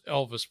lot was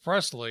Elvis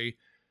Presley.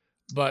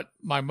 But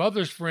my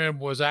mother's friend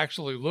was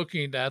actually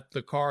looking at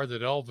the car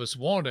that Elvis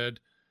wanted,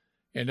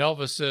 and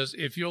Elvis says,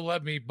 "If you'll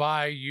let me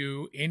buy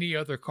you any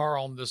other car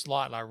on this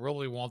lot, I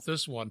really want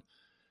this one."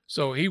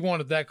 So he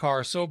wanted that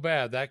car so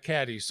bad, that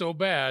Caddy so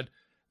bad,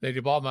 that he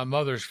bought my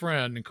mother's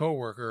friend and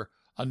coworker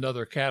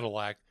another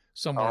Cadillac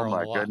somewhere on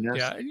the lot. Goodness.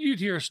 Yeah, and you'd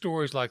hear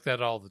stories like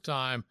that all the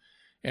time.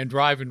 And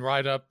driving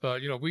right up,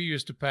 we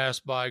used to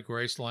pass by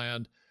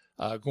Graceland,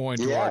 going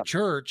to our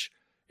church,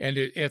 and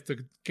if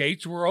the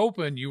gates were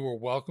open, you were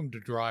welcome to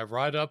drive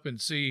right up and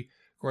see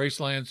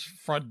Graceland's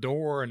front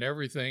door and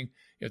everything.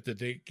 If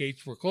the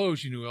gates were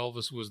closed, you knew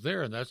Elvis was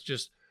there, and that's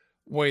just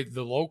the way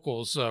the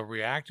locals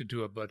reacted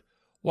to it. But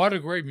what a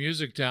great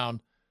music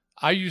town.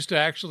 I used to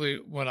actually,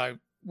 when I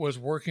was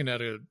working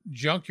at a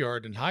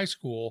junkyard in high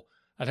school,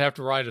 I'd have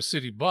to ride a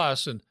city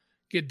bus and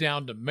get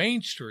down to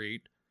Main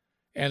Street,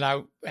 and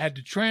I had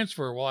to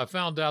transfer. Well, I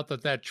found out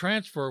that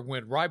transfer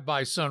went right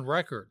by Sun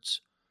Records.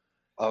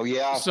 Oh,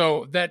 yeah.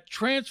 So that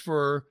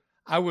transfer,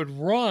 I would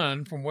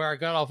run from where I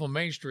got off on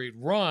Main Street,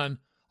 run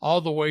all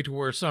the way to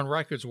where Sun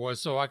Records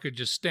was, so I could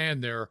just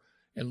stand there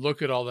and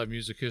look at all that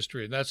music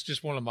history. And that's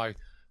just one of my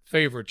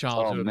favorite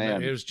childhood. Oh,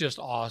 man. It was just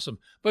awesome.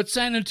 But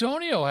San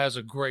Antonio has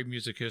a great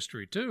music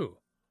history too.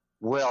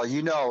 Well,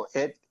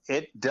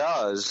 it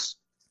does.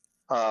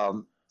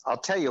 I'll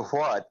tell you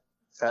what,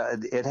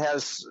 it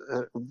has,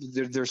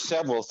 there's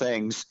several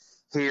things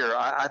here.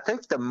 I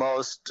think the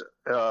most,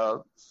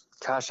 I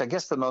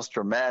guess the most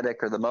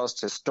dramatic or the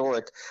most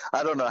historic,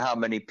 I don't know how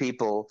many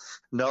people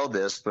know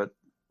this, but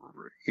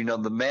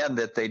the man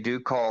that they do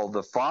call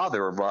the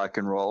father of rock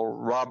and roll,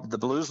 the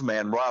blues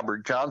man,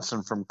 Robert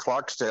Johnson from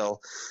Clarksdale,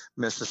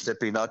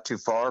 Mississippi, not too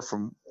far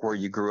from where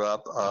you grew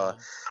up.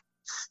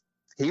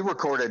 He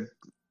recorded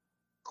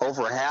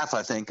over half,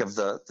 I think, of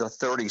the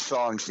 30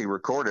 songs he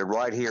recorded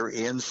right here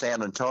in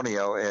San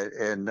Antonio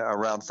in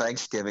around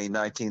Thanksgiving,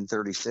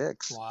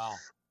 1936. Wow.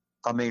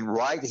 I mean,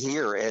 right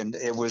here. And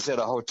it was at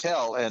a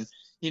hotel. And,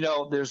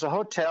 there's a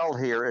hotel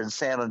here in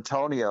San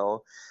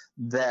Antonio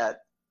that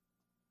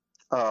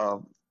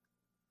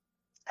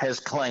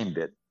has claimed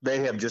it. They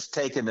have just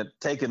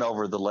taken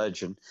over the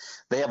legend.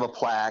 They have a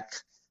plaque,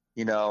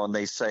 and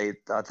they say,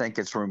 I think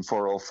it's room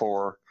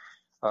 404,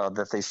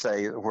 that they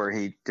say where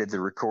he did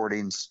the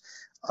recordings.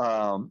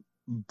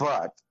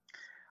 But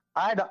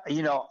I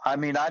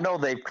know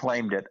they've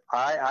claimed it.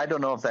 I don't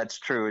know if that's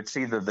true. It's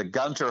either the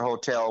Gunter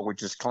Hotel,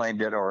 which has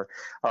claimed it, or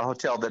a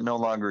hotel that no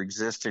longer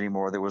exists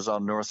anymore that was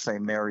on North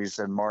St. Mary's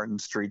and Martin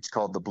Streets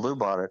called the Blue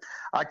Bonnet.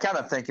 I kind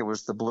of think it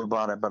was the Blue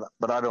Bonnet,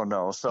 but I don't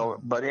know. So,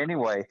 but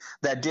anyway,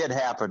 that did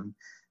happen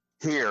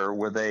here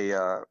with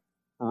a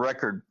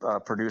record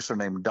producer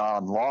named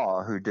Don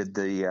Law, who did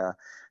the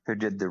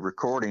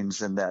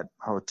recordings in that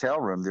hotel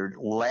room. They're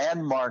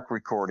landmark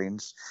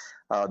recordings.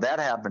 That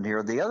happened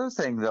here. The other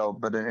thing, though,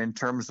 but in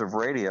terms of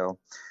radio,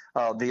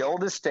 the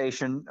oldest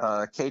station,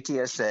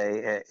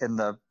 KTSA, in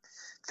the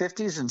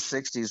 50s and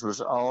 60s was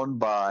owned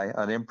by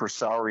an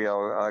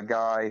impresario,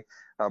 a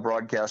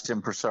broadcast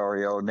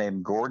impresario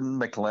named Gordon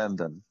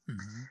McClendon.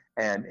 Mm-hmm.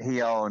 And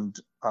he owned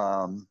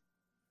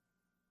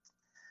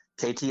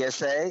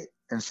KTSA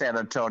in San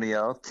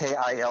Antonio,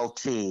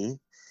 KILT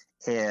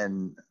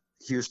in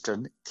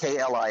Houston,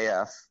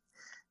 KLIF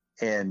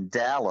in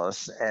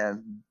Dallas,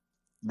 and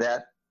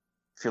that,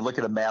 if you look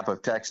at a map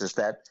of Texas,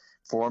 that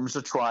forms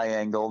a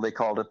triangle. They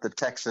called it the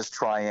Texas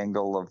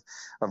Triangle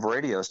of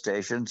radio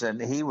stations.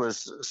 And he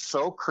was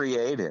so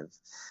creative,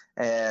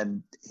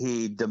 and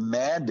he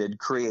demanded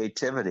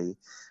creativity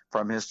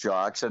from his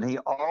jocks. And he,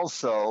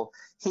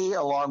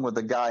 along with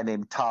a guy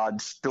named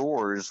Todd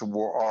Stores,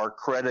 are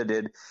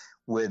credited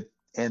with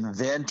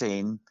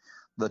inventing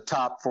the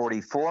top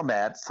 40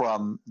 format,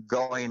 from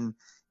going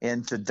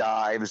into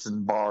dives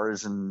and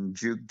bars and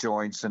juke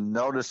joints and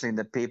noticing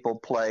that people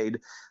played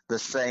the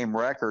same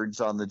records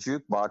on the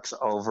jukebox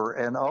over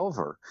and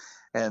over.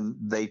 And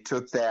they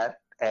took that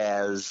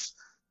as,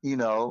 okay,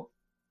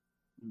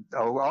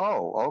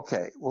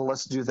 well,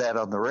 let's do that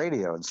on the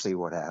radio and see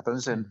what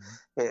happens. And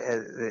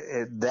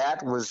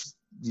that was,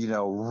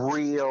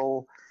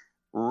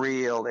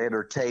 real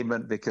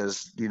entertainment,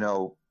 because,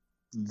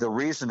 the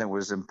reason it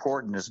was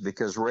important is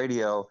because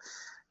radio,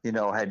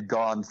 had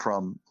gone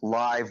from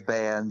live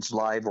bands,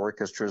 live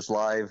orchestras,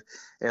 live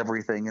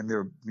everything in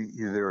their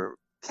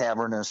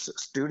cavernous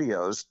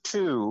studios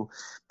to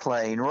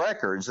playing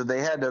records, and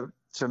they had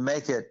to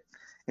make it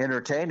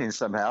entertaining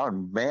somehow.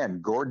 And man,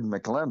 Gordon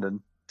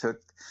McClendon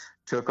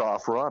took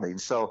off running.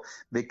 So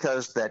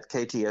because that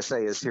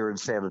KTSA is here in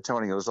San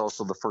Antonio, it was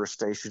also the first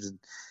station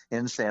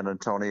in San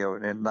Antonio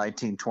in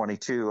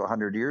 1922,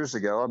 100 years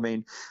ago. I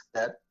mean,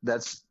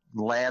 that's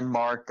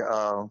landmark,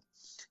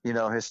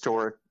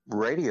 historic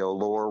radio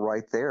lore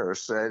right there.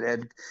 So,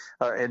 and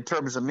in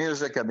terms of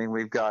music, I mean,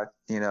 we've got,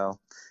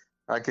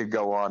 I could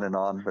go on and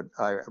on,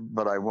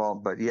 but I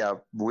won't. But yeah,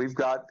 we've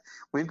got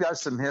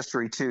some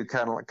history too,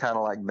 kind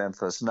of like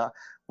Memphis.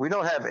 We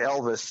don't have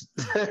Elvis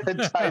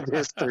type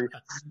history,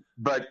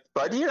 but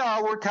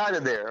we're kind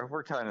of there.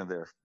 We're kind of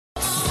there.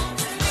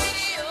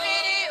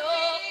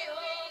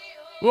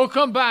 We'll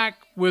come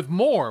back with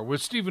more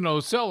with Stephen O.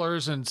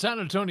 Sellers in San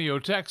Antonio,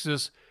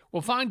 Texas.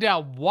 We'll find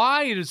out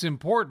why it is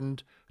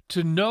important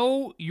to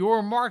know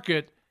your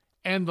market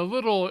and the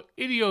little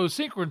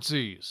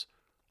idiosyncrasies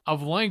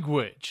of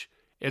language.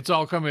 It's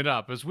all coming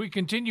up as we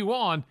continue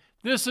on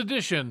this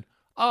edition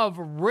of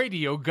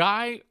Radio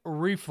Guy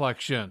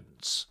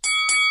Reflections.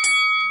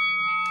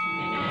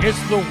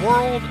 It's the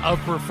world of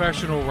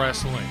professional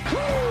wrestling.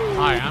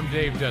 Hi, I'm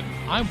Dave Dutton.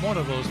 I'm one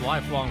of those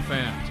lifelong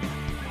fans.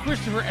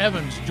 Christopher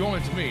Evans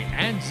joins me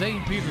and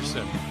Zane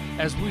Peterson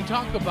as we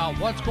talk about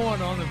what's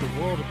going on in the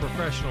world of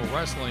professional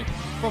wrestling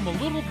from a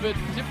little bit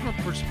different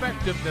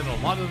perspective than a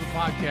lot of the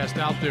podcasts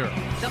out there.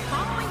 The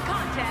following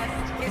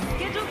contest is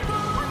scheduled for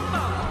one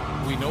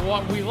fall. We know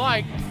what we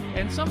like,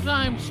 and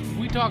sometimes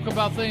we talk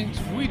about things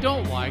we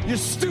don't like. You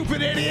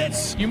stupid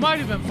idiots! You might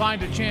even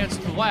find a chance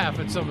to laugh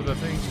at some of the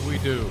things we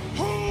do.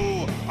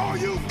 Who are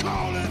you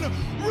calling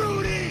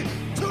Rudy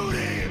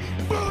Tooty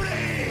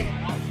Booty?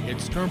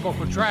 It's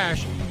Turnbuckle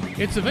Trash.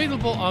 It's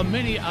available on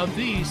many of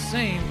these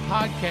same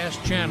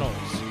podcast channels.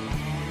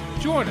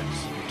 Join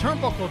us.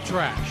 Turnbuckle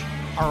Trash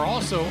are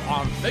also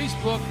on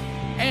Facebook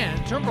and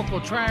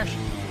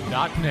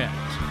turnbuckletrash.net.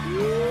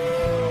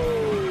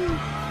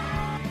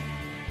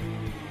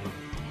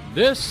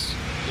 This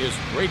is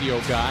Radio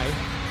Guy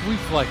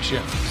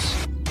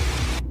Reflections.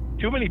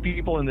 Too many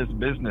people in this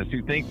business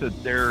who think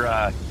that they're,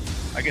 I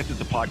guess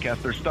it's a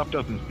podcast, their stuff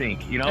doesn't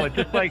stink. It's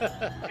just like,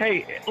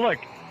 hey, look,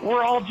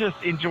 we're all just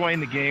enjoying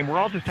the game. We're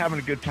all just having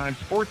a good time.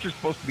 Sports are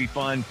supposed to be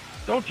fun.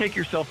 Don't take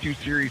yourself too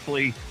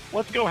seriously.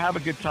 Let's go have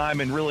a good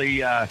time and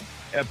really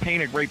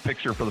paint a great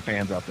picture for the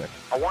fans out there.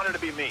 I wanted to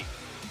be me.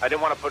 I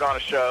didn't want to put on a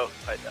show.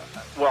 I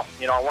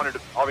wanted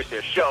to, obviously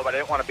a show, but I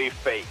didn't want to be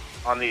fake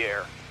on the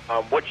air.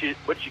 What you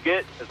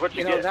get is what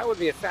you get. That would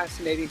be a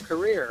fascinating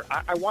career.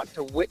 I want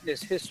to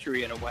witness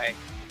history in a way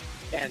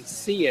and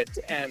see it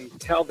and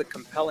tell the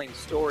compelling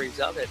stories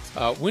of it.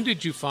 When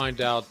did you find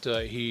out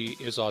he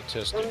is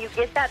autistic? When you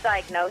get that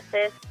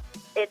diagnosis,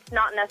 it's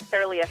not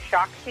necessarily a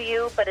shock to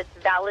you, but it's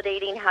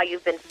validating how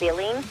you've been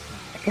feeling.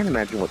 I can't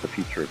imagine what the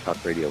future of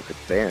talk radio could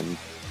have been,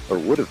 or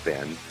would have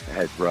been,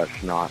 had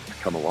Rush not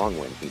come along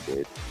when he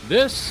did.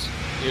 This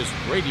is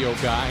Radio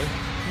Guy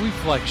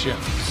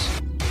Reflections.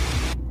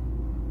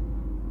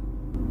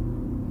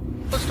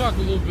 Let's talk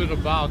a little bit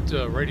about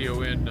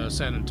radio in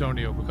San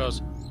Antonio,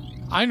 because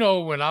I know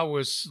when I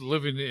was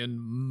living in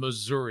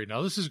Missouri,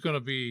 now this is going to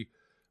be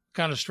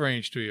kind of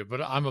strange to you,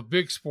 but I'm a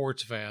big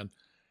sports fan.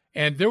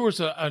 And there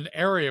was an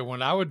area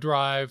when I would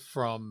drive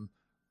from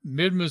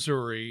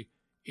mid-Missouri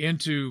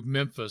into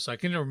Memphis. I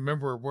can't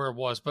remember where it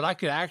was, but I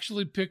could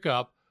actually pick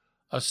up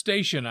a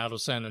station out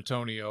of San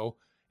Antonio.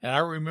 And I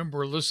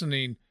remember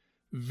listening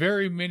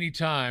very many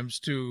times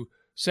to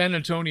San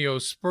Antonio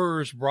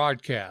Spurs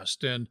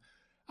broadcast. And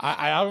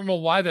I don't know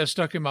why that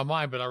stuck in my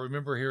mind, but I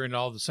remember hearing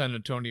all the San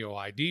Antonio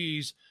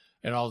IDs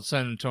and all the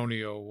San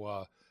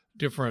Antonio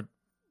different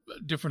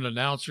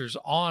announcers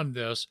on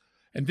this.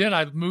 And then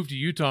I moved to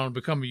Utah and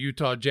become a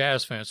Utah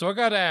Jazz fan. So I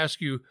got to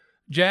ask you,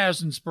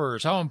 Jazz and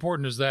Spurs, how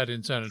important is that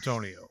in San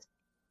Antonio?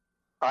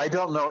 I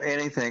don't know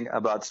anything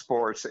about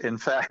sports. In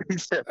fact,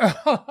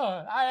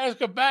 I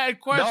asked a bad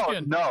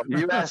question. No,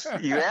 you ask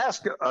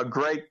a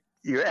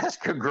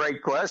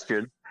great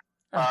question.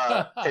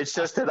 It's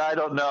just that I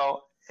don't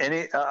know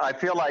any. I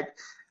feel like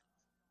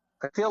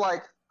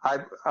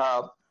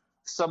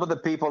some of the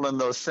people in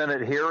those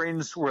Senate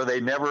hearings where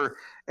they never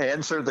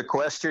answer the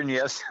question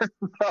yes or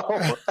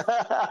no.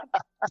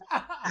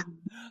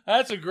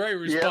 That's a great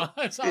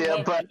response.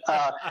 But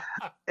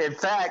in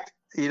fact,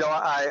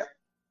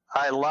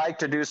 I like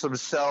to do some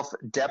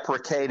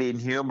self-deprecating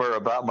humor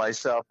about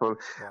myself. Wow.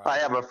 I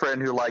have a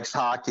friend who likes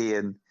hockey,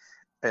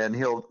 and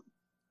he'll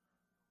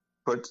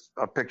put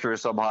a picture of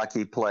some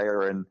hockey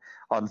player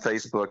on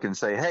Facebook and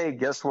say, "Hey,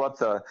 guess what?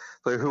 The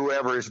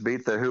whoever's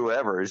beat the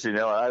whoever's."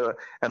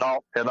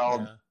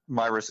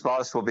 My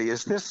response will be,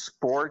 "Is this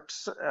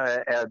sports?"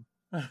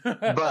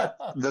 But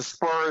the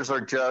Spurs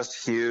are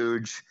just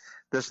huge.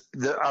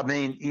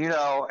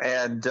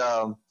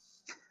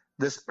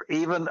 this,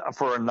 even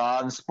for a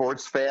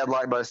non-sports fan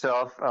like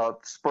myself,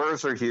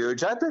 Spurs are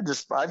huge. I've been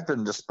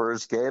to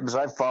Spurs games.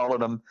 I've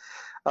followed them.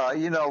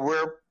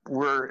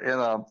 We're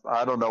in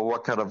I don't know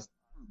what kind of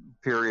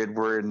period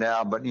we're in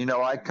now, but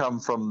I come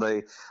from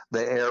the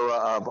era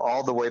of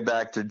all the way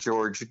back to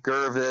George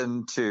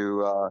Gervin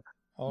to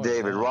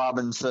David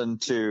Robinson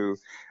to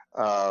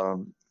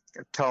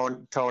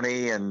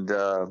Tony and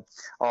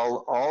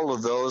all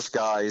of those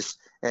guys,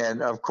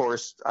 and of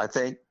course I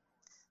think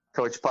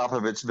Coach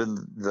Popovich's been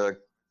the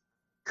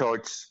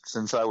coach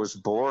since I was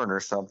born or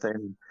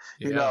something.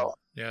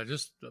 Yeah,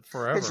 just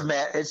forever.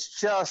 It's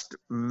just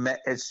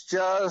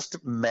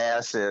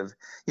massive.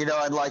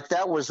 And like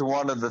that was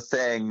one of the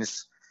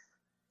things.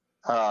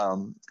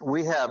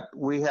 We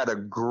had a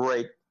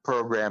great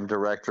program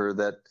director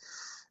that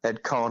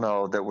at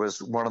Kono that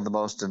was one of the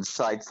most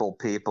insightful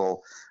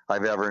people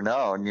I've ever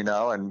known,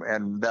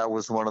 and that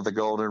was one of the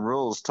golden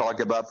rules. Talk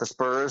about the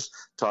Spurs,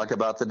 talk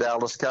about the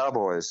Dallas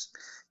Cowboys,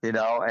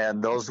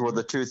 and those were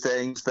the two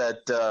things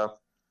that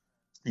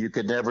you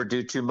could never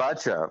do too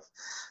much of.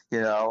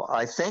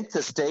 I think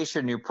the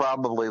station you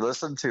probably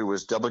listened to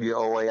was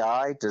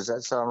WOAI. Does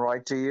that sound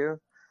right to you?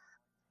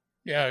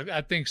 Yeah,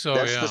 I think so.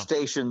 That's the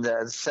station,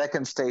 the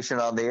second station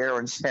on the air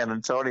in San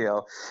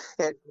Antonio.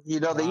 They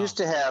used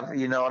to have,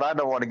 and I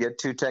don't want to get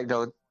too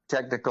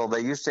technical.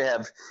 They used to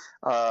have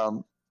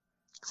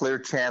clear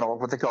channel,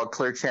 what they call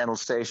clear channel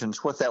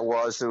stations. What that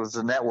was, it was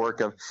a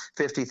network of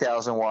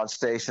 50,000 watt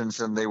stations,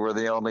 and they were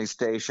the only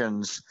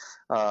stations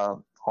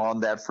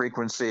on that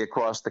frequency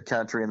across the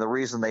country. And the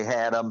reason they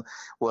had them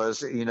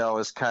was,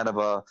 as kind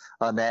of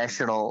a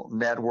national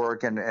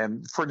network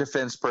and for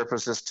defense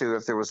purposes too.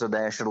 If there was a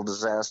national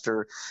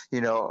disaster,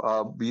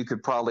 you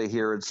could probably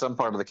hear in some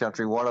part of the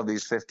country one of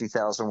these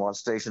 50,000 watt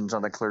stations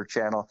on a clear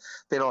channel.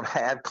 They don't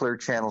have clear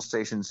channel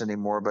stations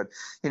anymore, but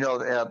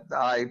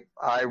I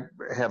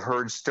have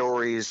heard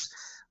stories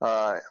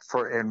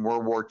in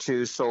World War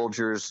II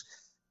soldiers.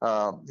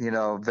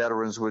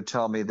 Veterans would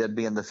tell me they'd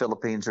be in the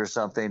Philippines or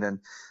something, and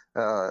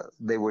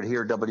they would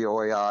hear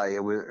WOAI.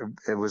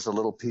 It was a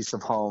little piece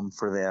of home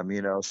for them,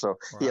 So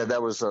right. Yeah,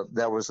 that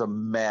was a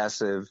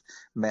massive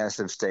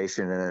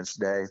station in its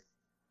day.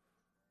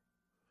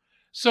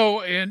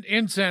 So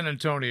in San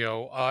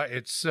Antonio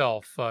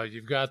itself,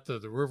 you've got the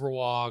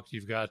Riverwalk.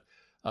 You've got,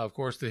 of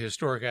course, the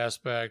historic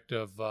aspect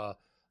of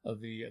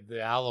the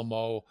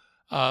Alamo.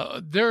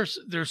 There's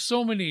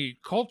so many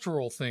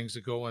cultural things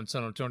that go on in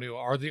San Antonio.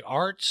 Are the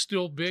arts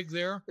still big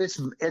there?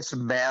 It's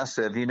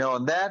massive,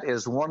 and that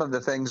is one of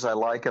the things I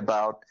like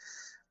about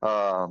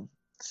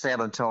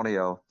San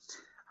Antonio.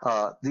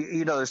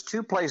 There's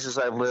two places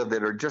I've lived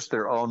that are just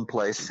their own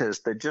places.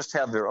 They just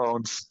have their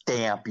own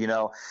stamp.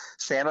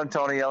 San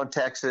Antonio,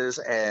 Texas,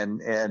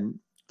 and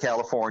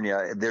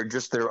California. They're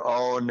just their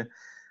own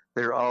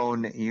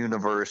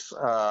universe.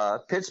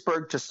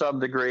 Pittsburgh to some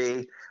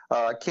degree.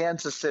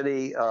 Kansas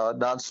City,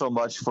 not so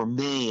much for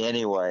me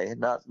anyway.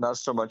 Not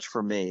so much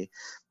for me,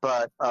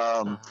 but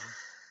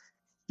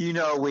we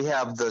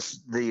have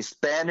the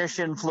Spanish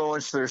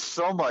influence. There's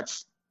so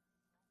much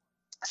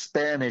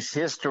Spanish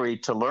history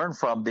to learn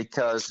from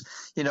because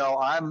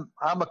I'm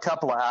a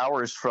couple of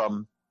hours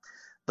from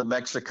the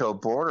Mexico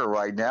border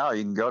right now.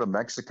 You can go to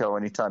Mexico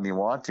anytime you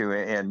want to,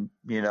 and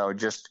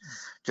just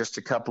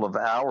a couple of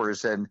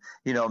hours. And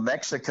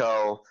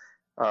Mexico,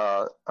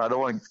 I don't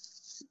want to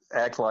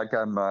act like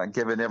I'm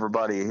giving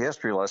everybody a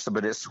history lesson,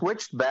 but it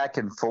switched back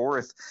and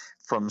forth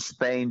from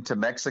Spain to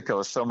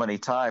Mexico so many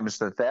times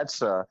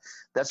that's a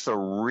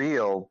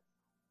real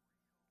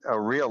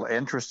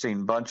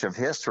interesting bunch of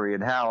history.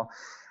 And how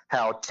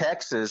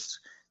Texas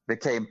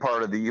became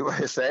part of the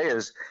USA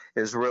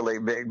is really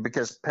big,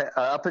 because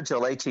up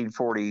until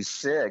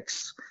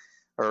 1846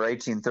 or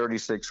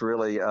 1836,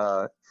 really,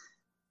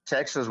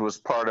 Texas was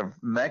part of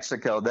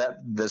Mexico. That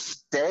the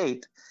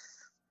state,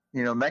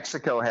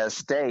 Mexico has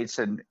states,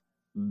 and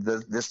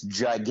this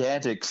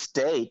gigantic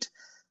state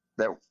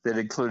that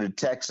included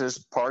Texas,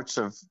 parts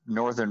of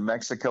northern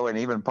Mexico, and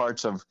even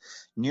parts of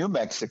New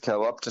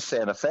Mexico up to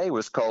Santa Fe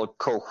was called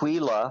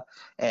Coahuila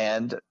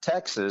and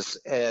Texas.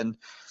 And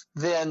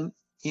then,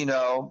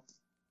 the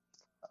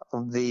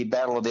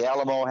Battle of the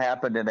Alamo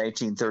happened in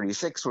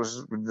 1836,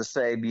 was the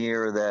same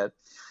year that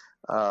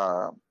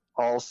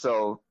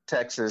also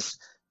Texas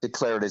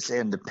declared its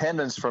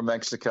independence from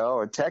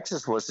Mexico. And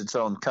Texas was its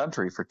own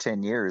country for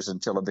 10 years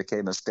until it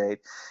became a state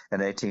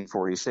in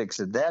 1846.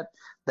 And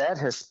that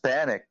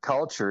Hispanic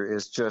culture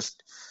is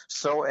just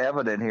so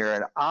evident here,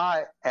 and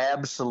I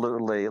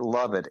absolutely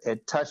love it.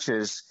 It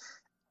touches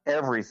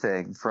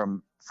everything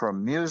from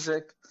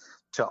music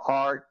to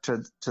art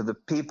to the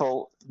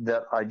people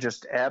that I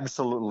just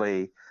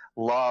absolutely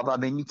love. I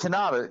mean, you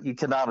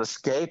cannot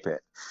escape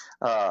it.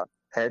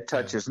 It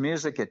touches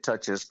music. It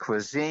touches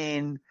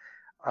cuisine.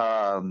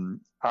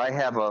 I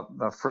have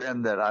a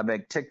friend that I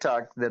make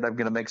TikTok, that I'm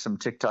going to make some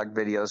TikTok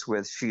videos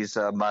with. She's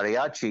a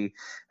mariachi,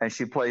 and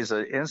she plays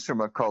an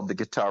instrument called the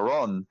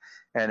guitarron.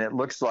 And it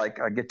looks like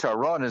a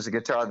guitarron is a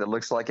guitar that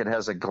looks like it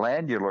has a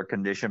glandular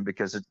condition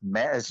because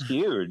it's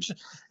huge.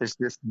 It's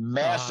this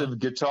massive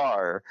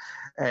guitar.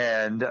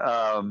 And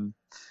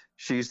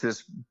she's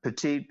this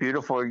petite,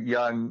 beautiful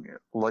young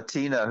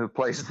Latina who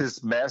plays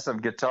this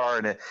massive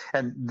guitar.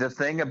 And the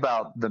thing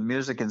about the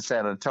music in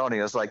San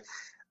Antonio is like,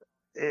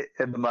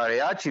 in the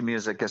mariachi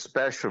music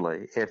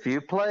especially, if you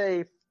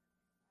play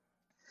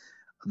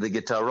the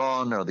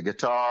guitarron or the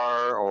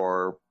guitar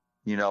or,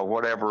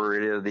 whatever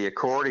it is, the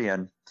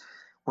accordion,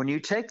 when you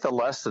take the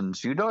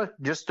lessons, you don't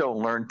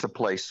learn to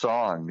play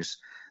songs.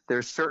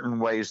 There's certain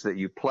ways that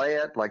you play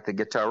it, like the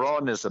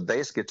guitarron is a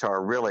bass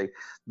guitar, really.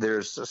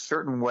 There's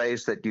certain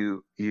ways that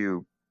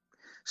you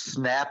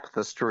snap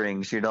the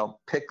strings, you don't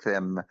pick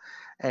them.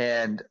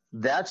 And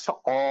that's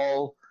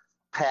all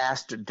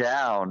passed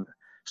down.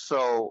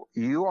 So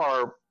you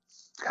are,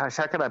 gosh,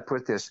 how can I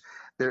put this?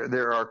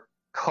 There are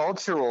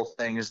cultural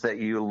things that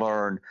you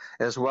learn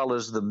as well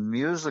as the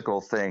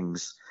musical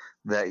things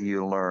that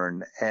you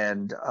learn.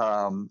 And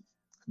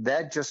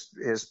that just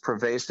is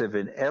pervasive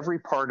in every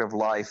part of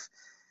life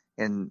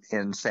in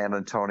San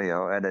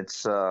Antonio. And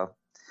it's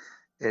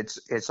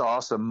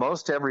awesome.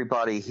 Most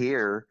everybody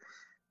here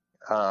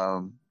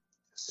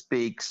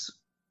speaks,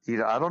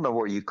 I don't know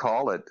what you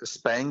call it,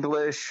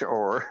 Spanglish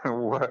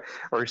or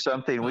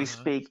something. We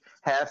speak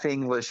half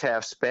English,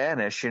 half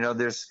Spanish.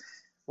 There's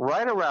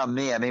right around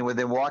me. I mean,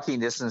 within walking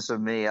distance of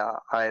me,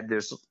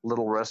 there's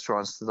little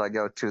restaurants that I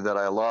go to that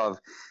I love,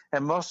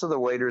 and most of the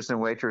waiters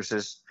and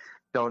waitresses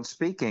don't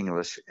speak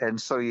English, and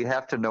so you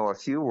have to know a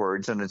few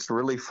words, and it's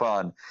really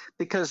fun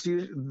because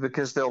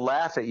they'll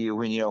laugh at you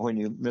when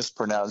you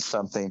mispronounce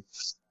something.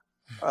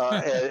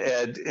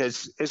 And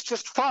it's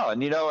just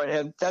fun,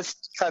 and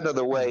that's kind of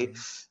the way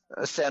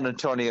San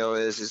Antonio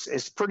is.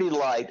 It's pretty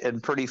light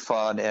and pretty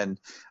fun and,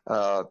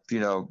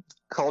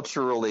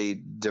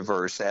 culturally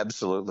diverse.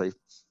 Absolutely.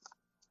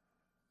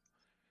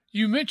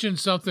 You mentioned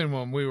something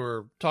when we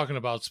were talking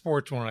about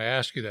sports when I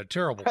asked you that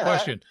terrible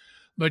question,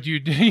 but you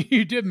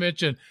did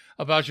mention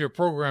about your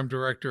program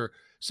director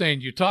saying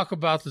you talk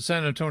about the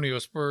San Antonio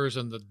Spurs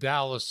and the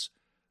Dallas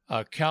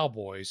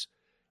Cowboys.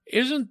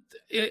 Isn't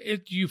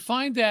it? You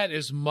find that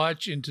as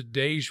much in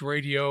today's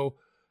radio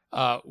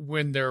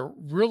when they're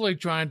really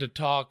trying to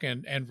talk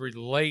and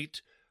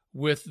relate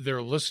with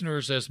their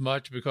listeners as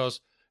much? Because,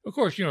 of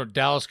course,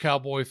 Dallas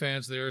Cowboy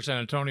fans there, San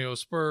Antonio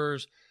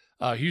Spurs,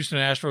 Houston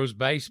Astros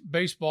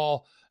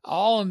baseball,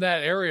 all in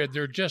that area,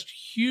 they're just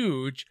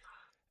huge.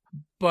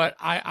 But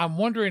I'm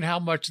wondering how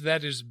much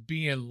that is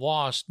being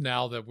lost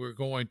now that we're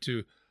going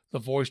to the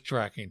voice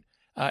tracking.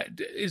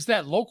 Is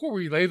that local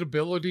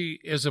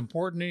relatability as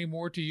important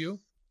anymore to you?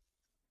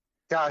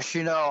 Gosh,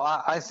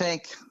 I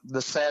think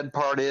the sad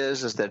part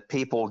is that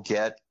people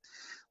get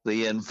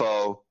the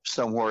info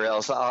somewhere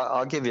else.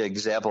 I'll give you an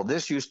example.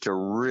 This used to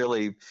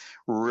really,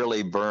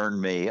 really burn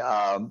me.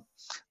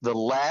 The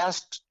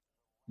last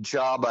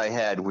job I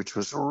had, which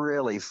was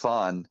really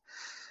fun,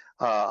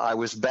 I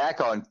was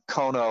back on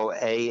Kono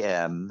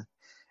AM,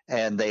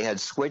 and they had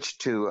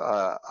switched to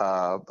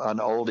an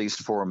oldies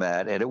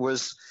format, and it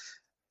was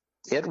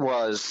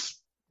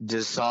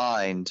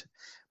designed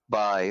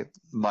by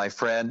my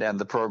friend and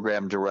the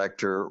program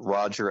director,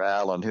 Roger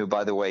Allen, who,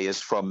 by the way, is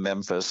from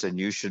Memphis, and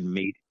you should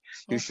meet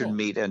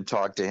and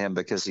talk to him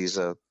because he's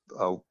a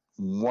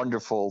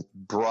wonderful,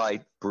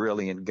 bright,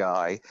 brilliant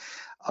guy.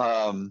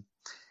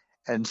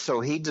 And so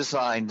he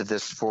designed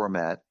this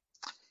format,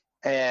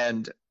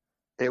 and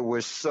it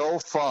was so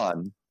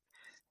fun,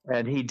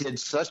 and he did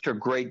such a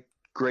great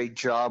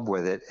job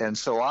with it. And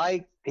so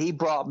he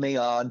brought me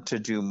on to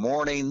do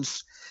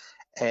mornings,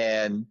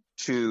 and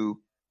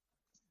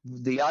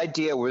the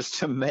idea was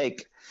to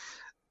make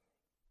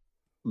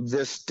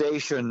this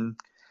station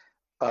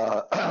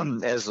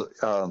as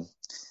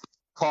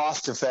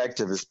cost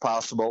effective as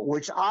possible,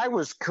 which I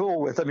was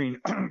cool with. I mean,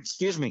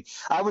 excuse me,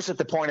 I was at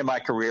the point in my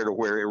career to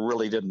where it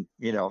really didn't,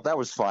 that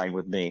was fine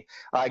with me.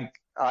 I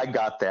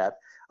got that.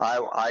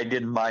 I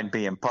didn't mind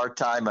being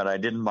part-time, and I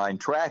didn't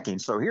mind tracking.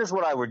 So here's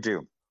what I would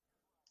do.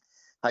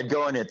 I'd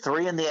go in at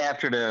 3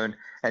 p.m.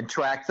 and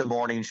track the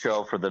morning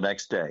show for the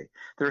next day.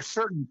 There are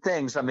certain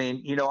things. I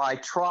mean, I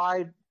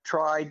tried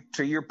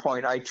to your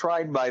point, I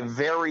tried my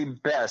very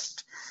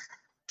best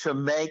to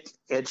make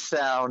it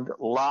sound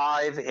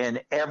live in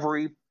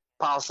every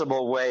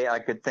possible way I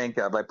could think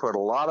of. I put a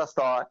lot of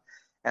thought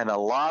and a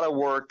lot of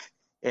work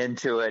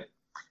into it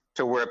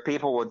to where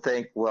people would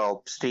think,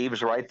 well,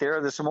 Steve's right there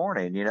this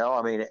morning,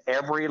 I mean,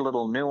 every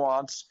little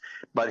nuance.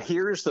 But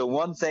here's the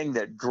one thing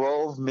that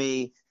drove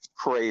me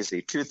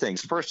crazy. Two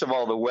things. First of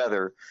all, the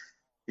weather.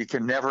 You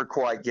can never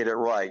quite get it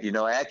right.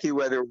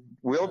 AccuWeather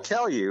will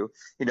tell you,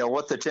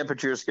 what the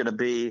temperature is going to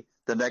be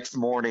the next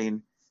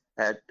morning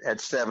at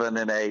 7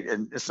 and 8.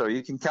 And so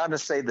you can kind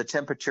of say the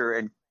temperature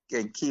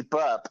and keep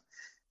up.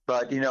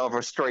 But, if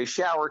a stray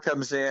shower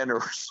comes in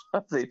or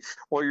something,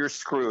 well, you're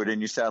screwed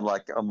and you sound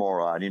like a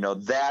moron.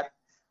 That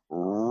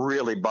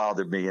really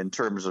bothered me in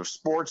terms of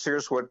sports.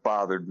 Here's what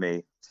bothered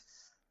me.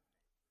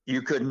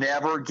 You could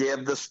never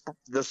give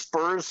the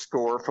Spurs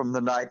score from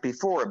the night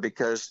before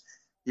because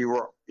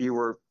you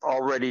were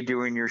already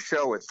doing your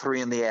show at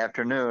 3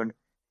 p.m,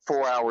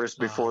 4 hours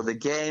before the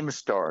game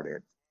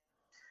started.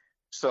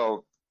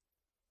 So,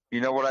 you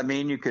know what I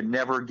mean? You could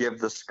never give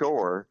the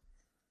score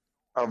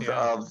of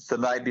the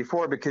night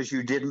before because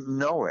you didn't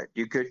know it.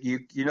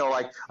 You know,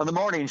 like on the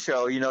morning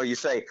show, you know, you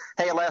say,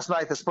 hey, last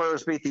night the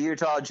Spurs beat the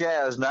Utah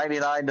Jazz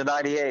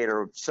 99-98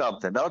 or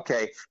something.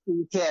 Okay.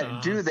 You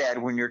can't do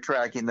that when you're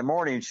tracking the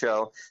morning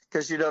show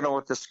because you don't know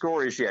what the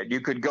score is yet. You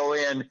could go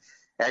in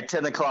at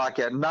 10 o'clock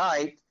at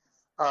night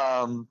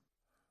and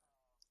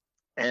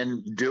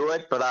do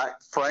it. But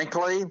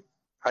frankly,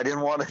 I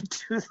didn't want to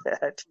do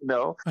that, you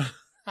know.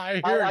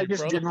 I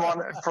just didn't want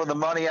it for the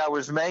money I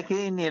was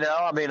making, you know.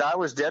 I mean, I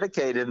was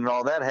dedicated and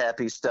all that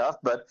happy stuff,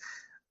 but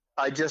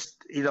I just,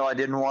 you know, I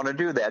didn't want to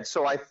do that.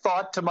 So I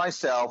thought to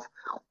myself,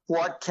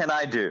 what can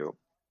I do?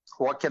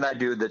 What can I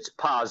do that's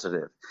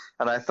positive?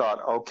 And I thought,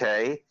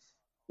 okay,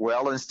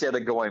 well, instead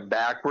of going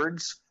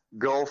backwards,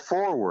 go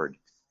forward.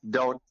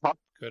 Don't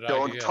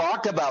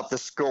talk about the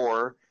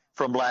score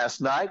from last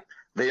night.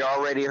 They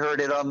already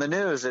heard it on the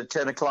news at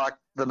 10 o'clock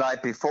the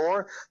night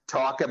before.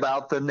 Talk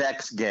about the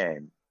next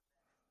game.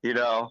 You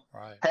know,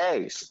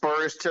 hey,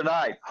 Spurs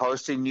tonight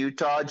hosting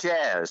Utah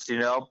Jazz, you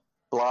know,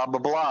 blah,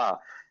 blah,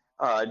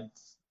 blah.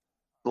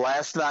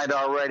 Last night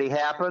already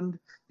happened.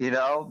 You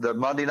know, the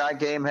Monday night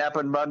game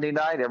happened Monday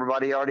night.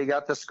 Everybody already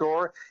got the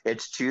score.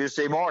 It's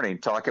Tuesday morning.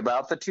 Talk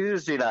about the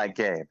Tuesday night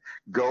game.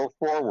 Go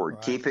forward.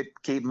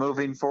 Keep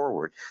moving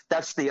forward.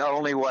 That's the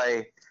only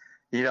way,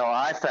 you know,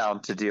 I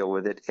found to deal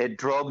with it. It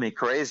drove me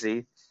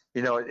crazy.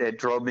 You know, it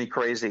drove me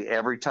crazy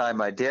every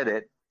time I did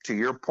it. To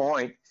your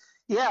point,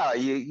 yeah,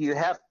 you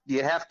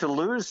have to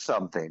lose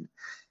something,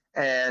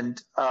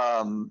 and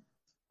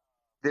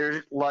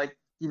there's like,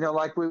 you know,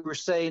 like we were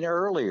saying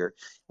earlier,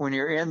 when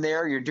you're in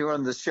there, you're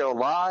doing the show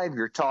live,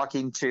 you're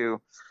talking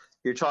to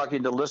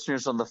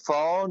listeners on the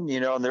phone, you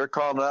know, and they're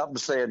calling up and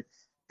saying,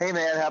 hey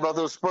man, how about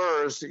those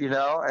Spurs, you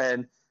know,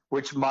 and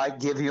which might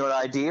give you an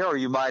idea, or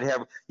you might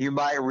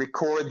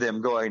record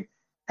them going,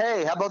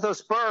 hey, how about those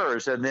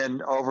Spurs, and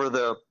then over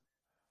the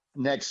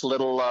next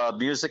little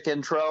music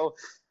intro,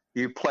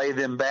 you play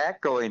them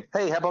back going,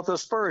 hey, how about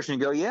those Spurs? And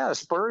you go, yeah,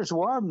 Spurs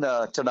won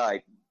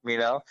tonight, you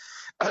know,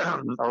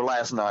 or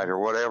last night or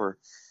whatever.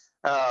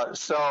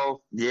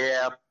 So,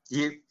 yeah,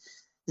 you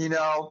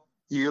know,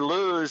 you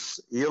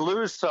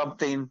lose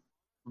something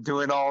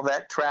doing all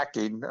that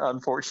tracking,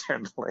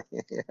 unfortunately.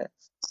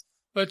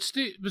 But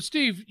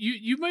Steve,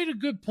 you made a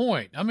good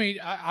point. I mean,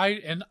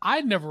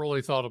 I never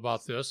really thought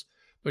about this,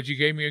 but you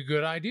gave me a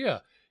good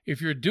idea.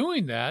 If you're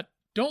doing that,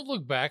 don't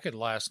look back at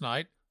last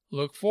night.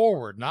 Look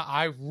forward. Now,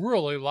 I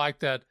really like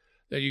that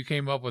you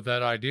came up with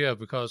that idea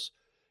because,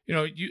 you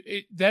know,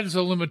 that is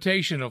a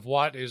limitation of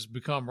what has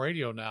become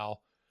radio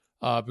now,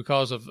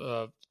 because of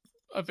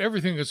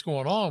everything that's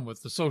going on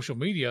with the social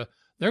media.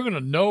 They're going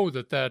to know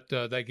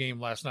that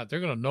game last night. They're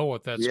going to know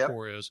what that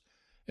score is,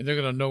 and they're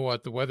going to know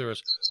what the weather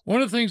is.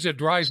 One of the things that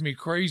drives me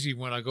crazy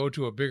when I go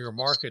to a bigger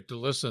market to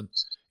listen,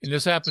 and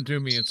this happened to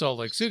me in Salt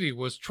Lake City,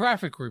 was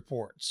traffic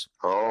reports.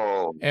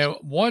 Oh. And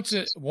once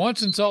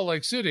in Salt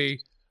Lake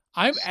City,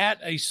 I'm at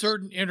a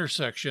certain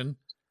intersection.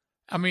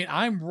 I mean,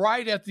 I'm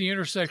right at the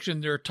intersection.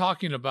 They're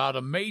talking about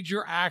a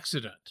major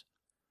accident.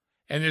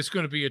 And it's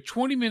going to be a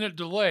 20-minute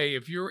delay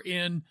if you're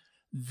in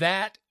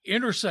that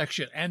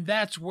intersection. And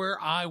that's where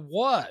I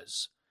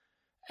was.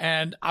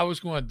 And I was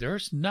going,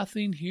 there's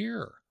nothing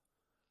here.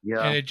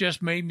 Yeah. And it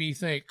just made me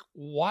think,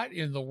 what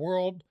in the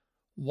world?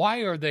 Why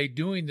are they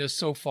doing this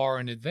so far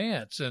in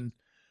advance? And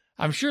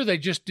I'm sure they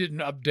just didn't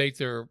update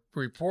their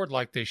report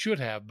like they should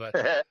have,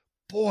 but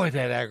boy,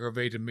 that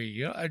aggravated me.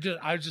 You know,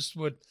 I just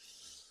would.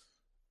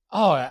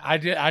 Oh, I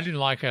didn't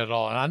like it at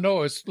all. And I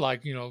know it's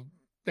like, you know,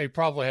 they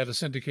probably had a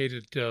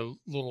syndicated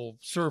little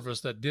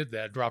service that did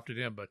that, dropped it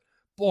in. But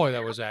boy,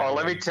 that was aggravating.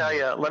 Let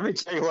me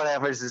tell you what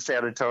happens in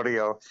San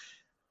Antonio,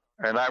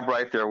 and I'm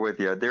right there with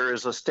you. There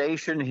is a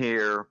station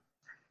here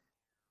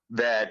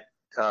that,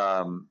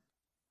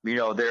 you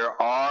know,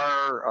 there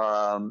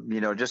are,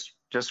 you know, just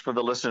for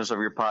the listeners of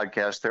your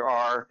podcast, there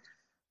are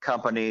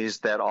companies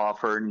that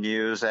offer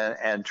news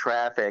and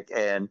traffic,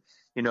 and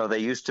you know, they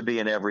used to be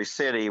in every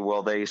city.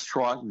 Well, they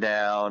shrunk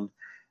down,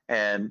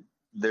 and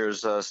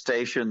there's a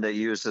station that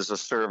uses a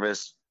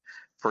service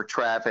for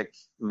traffic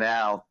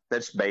now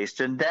that's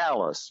based in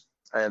Dallas,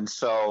 and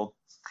so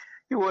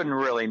you wouldn't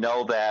really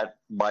know that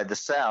by the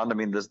sound. I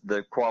mean,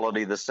 the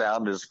quality of the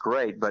sound is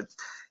great, but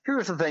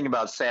here's the thing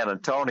about San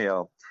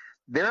Antonio: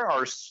 there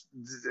are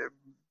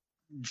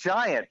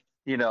giant,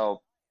 you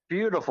know,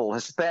 beautiful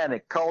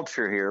Hispanic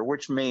culture here,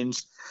 which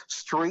means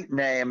street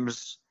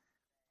names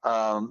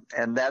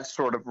and that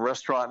sort of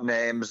restaurant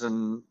names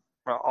and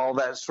all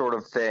that sort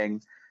of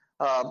thing.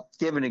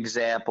 Give an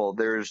example.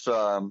 There's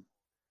an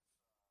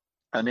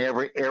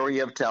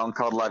area of town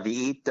called La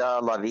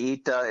Villita. La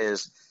Villita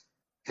is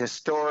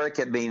historic.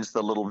 It means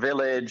the little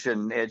village,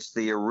 and it's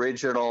the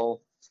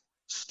original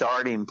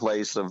starting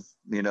place of,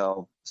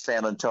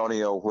 San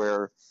Antonio,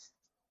 where,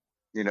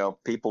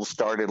 people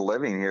started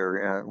living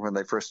here when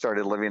they first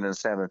started living in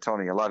San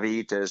Antonio. La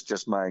Vita is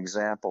just my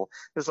example.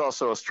 There's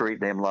also a street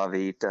named La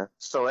Vita.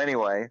 So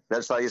anyway,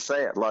 that's how you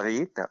say it, La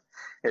Vita.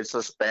 It's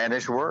a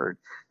Spanish word.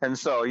 And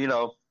so,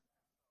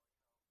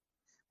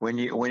 when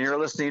you're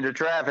listening to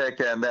traffic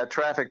and that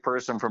traffic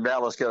person from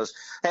Dallas goes,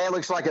 "Hey, it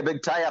looks like a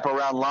big tie-up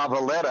around La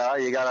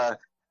Valletta," you gotta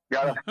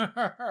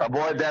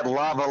avoid that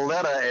La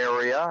Valletta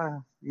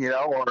area,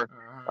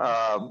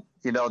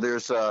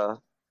 there's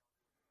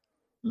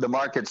the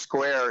market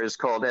square is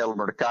called El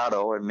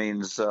Mercado. It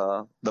means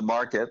the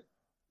market,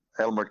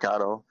 El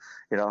Mercado.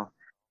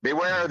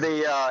 Beware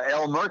the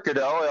El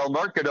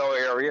Mercado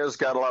area has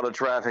got a lot of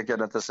traffic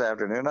in it this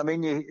afternoon. I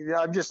mean,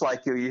 I'm just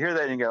like you. You hear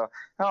that and you go,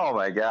 "Oh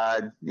my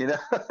God,"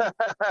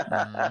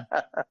 Mm-hmm.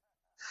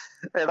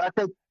 And I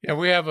think,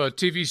 we have a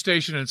TV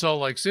station in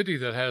Salt Lake City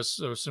that has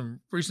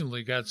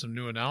recently got some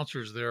new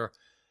announcers there,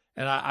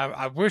 and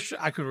I wish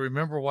I could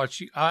remember what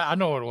I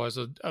know what it was,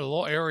 a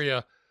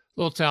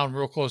little town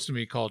real close to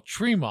me called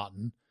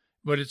Tremonton,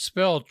 but it's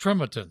spelled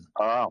Tremonton.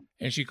 Oh.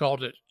 And she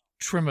called it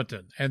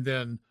Tremonton. And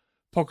then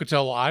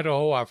Pocatello,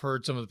 Idaho, I've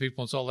heard some of the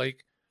people in Salt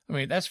Lake. I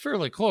mean, that's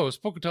fairly close.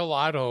 Pocatello,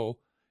 Idaho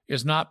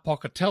is not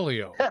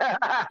Pocatello.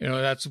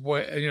 That's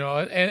what,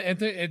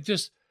 it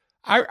just,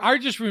 I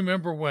just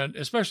remember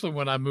especially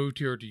when I moved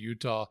here to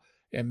Utah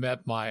and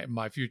met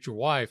my future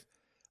wife,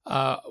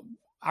 I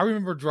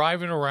remember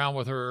driving around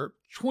with her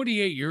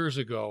 28 years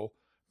ago,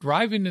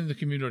 driving in the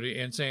community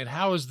and saying,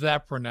 "How is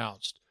that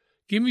pronounced?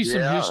 Give me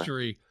some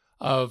history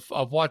of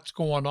what's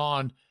going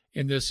on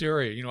in this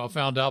area." I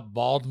found out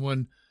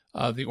Baldwin,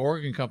 the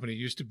Oregon company,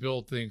 used to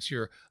build things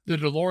here. The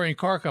DeLorean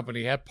car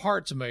company had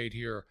parts made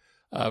here.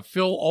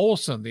 Phil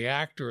Olson, the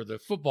actor, the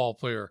football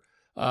player,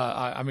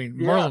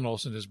 Merlin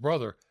Olson, his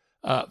brother,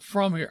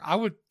 from here. I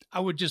would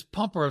just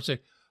pump her and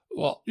say,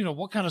 "Well,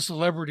 what kind of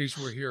celebrities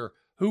were here?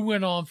 Who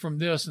went on from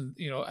this?"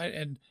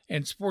 And,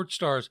 and sports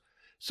stars.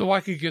 So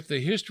I could get the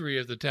history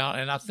of the town.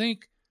 And I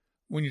think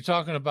when you're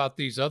talking about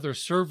these other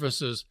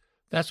services,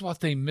 that's what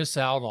they miss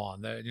out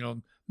on. That,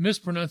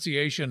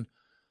 mispronunciation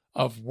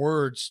of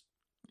words.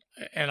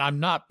 And I'm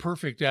not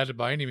perfect at it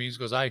by any means,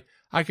 because I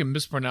can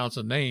mispronounce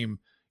a name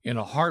in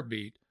a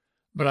heartbeat.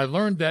 But I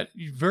learned that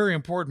very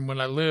important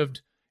when I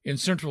lived in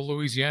central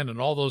Louisiana,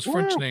 and all those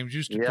French names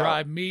used to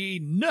drive me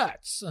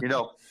nuts.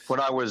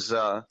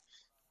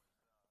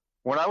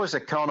 When I was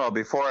at Kono,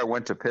 before I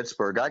went to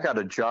Pittsburgh, I had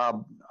a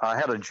job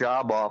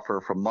offer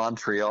from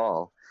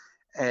Montreal,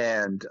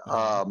 and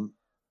I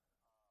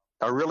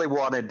really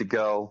wanted to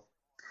go.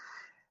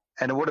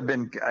 And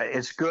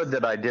it's good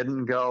that I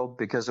didn't go,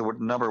 because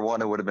number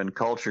one, it would have been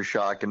culture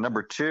shock. And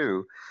number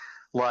two,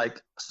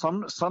 like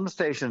some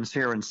stations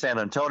here in San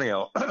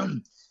Antonio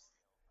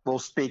will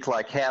speak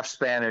like half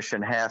Spanish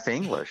and half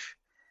English.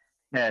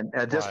 And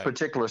at this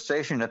particular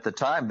station at the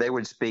time, they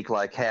would speak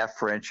like half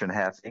French and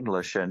half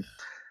English. And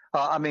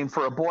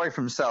for a boy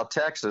from South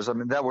Texas,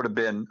 that would have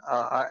been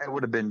it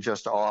would have been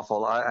just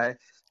awful.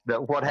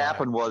 What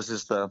happened was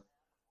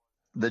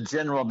the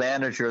general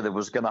manager that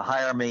was going to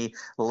hire me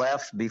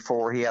left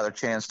before he had a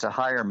chance to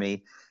hire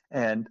me,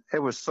 and it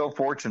was so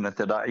fortunate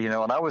that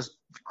and I was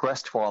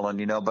crestfallen,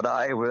 but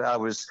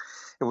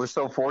it was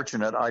so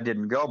fortunate I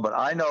didn't go. But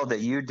I know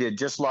that you did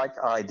just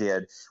like I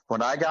did.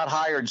 When I got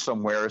hired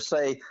somewhere,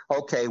 say,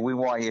 "Okay, we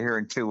want you here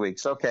in 2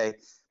 weeks." Okay.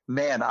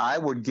 Man, I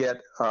would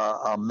get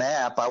a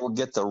map. I would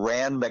get the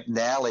Rand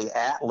McNally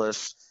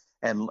Atlas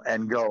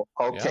and go,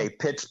 okay,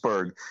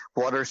 Pittsburgh.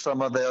 What are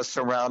some of the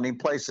surrounding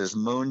places?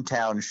 Moon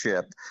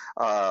Township,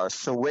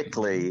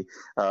 Sewickley,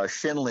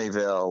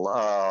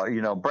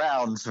 Shinleyville,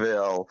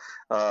 Brownsville,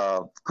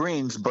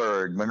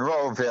 Greensburg,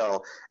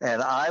 Monroeville.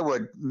 And I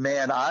would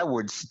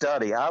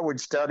study. I would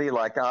study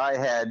like I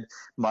had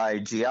my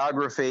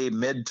geography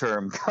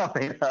midterm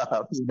coming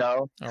up,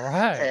 All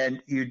right.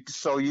 And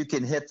so you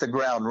can hit the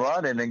ground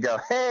running and go,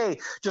 "Hey,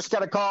 just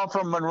got a call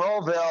from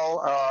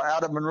Monroeville,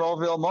 out of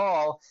Monroeville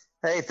Mall.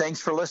 Hey, thanks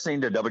for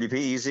listening to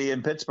WPEZ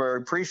in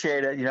Pittsburgh.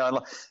 Appreciate it."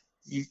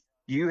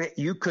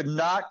 You could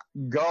not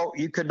go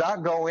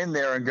in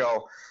there and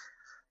go,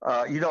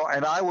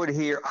 and I would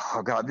hear,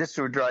 "Oh God, this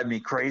would drive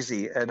me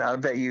crazy." And I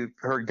bet you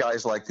heard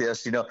guys like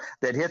this,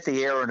 that hit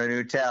the air in a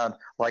new town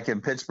like in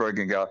Pittsburgh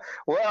and go,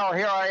 "Well,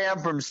 here I am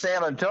from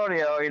San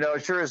Antonio.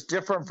 It sure is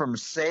different from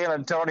San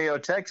Antonio,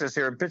 Texas,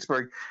 here in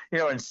Pittsburgh.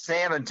 In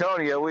San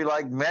Antonio, we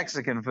like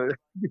Mexican food."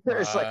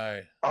 It's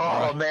like,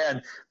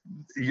 man,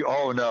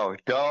 oh no,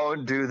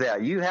 don't do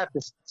that. You have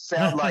to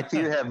sound like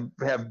you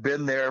have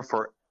been there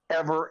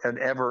forever and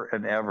ever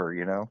and ever,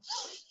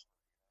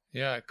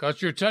 Yeah,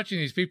 because you're touching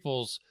these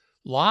people's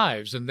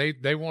lives, and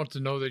they want to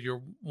know that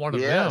you're one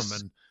of them,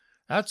 and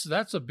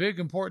that's a big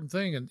important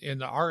thing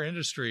in our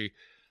industry.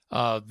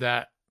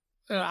 That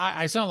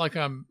I sound like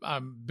I'm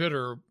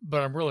bitter,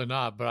 but I'm really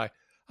not. But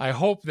I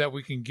hope that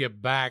we can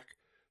get back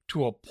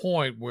to a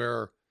point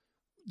where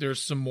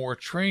there's some more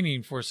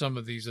training for some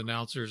of these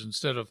announcers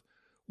instead of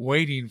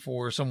waiting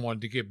for someone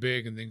to get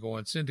big and then go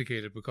and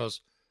syndicate it,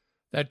 because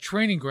that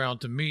training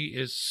ground to me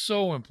is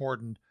so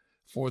important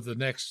for the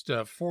next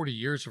 40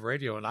 years of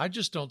radio, and I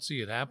just don't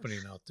see it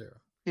happening out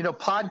there.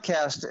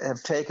 Podcasts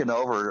have taken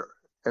over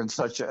in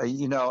such a,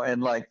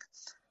 and like,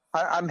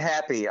 I'm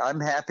happy.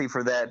 I'm happy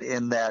for that,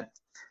 in that,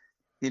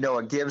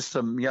 it gives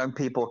some young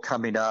people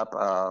coming up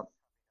a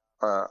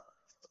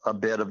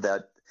bit of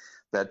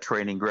that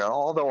training ground.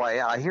 Although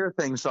I hear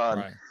things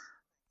on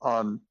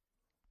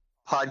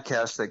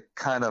podcasts that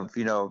kind of,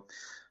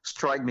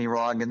 strike me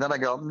wrong. And then I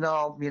go,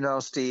 no,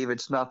 Steve,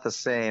 it's not the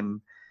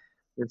same.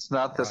 It's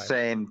not the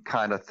same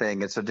kind of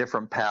thing. It's a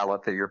different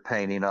palette that you're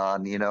painting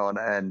on,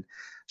 and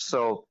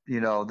so,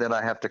 then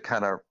I have to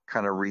kind of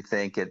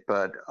rethink it.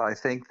 But I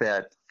think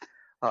that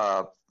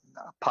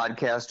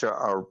podcasts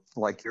are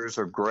like yours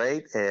are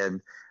great.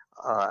 And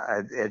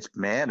it's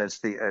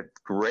the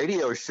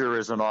radio sure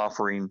isn't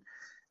offering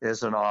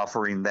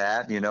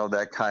that,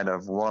 that kind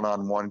of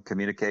one-on-one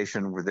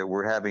communication that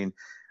we're having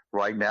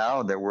right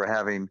now, that we're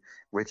having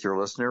with your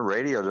listener.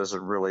 Radio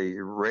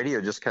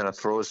just kind of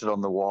throws it on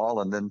the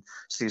wall and then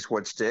sees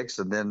what sticks,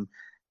 and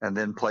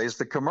then plays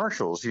the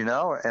commercials,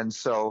 and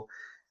so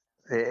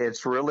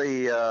it's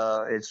really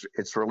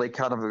it's really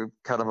kind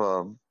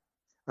of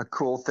a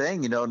cool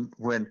thing,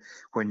 when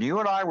you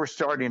and I were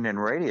starting in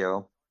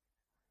radio,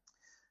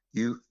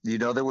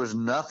 there was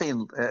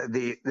nothing.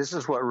 This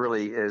is what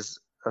really is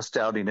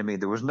astounding to me.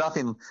 There was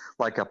nothing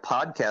like a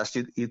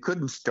podcast. You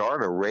couldn't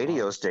start a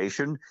radio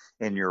station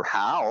in your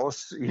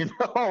house.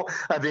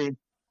 I mean,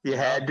 you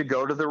had to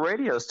go to the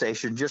radio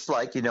station. Just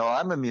like,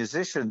 I'm a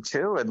musician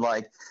too, and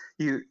like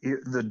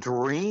the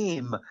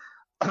dream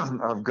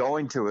of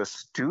going to a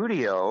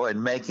studio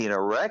and making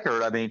a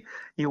record. I mean,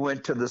 you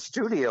went to the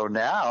studio.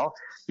 Now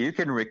you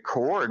can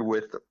record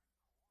with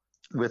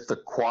the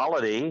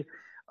quality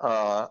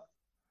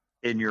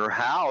in your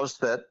house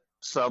that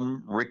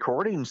some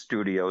recording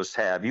studios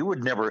have. You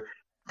would never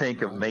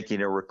think of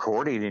making a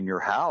recording in your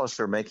house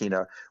or making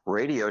a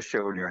radio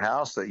show in your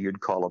house that you'd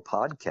call a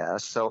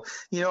podcast. So,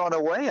 in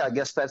a way, I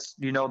guess that's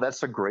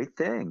a great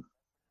thing.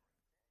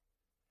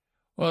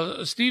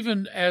 Well,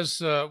 Stephen,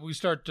 as we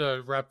start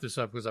to wrap this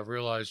up, because I've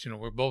realized,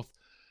 we're both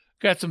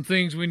got some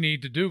things we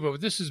need to do, but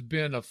this has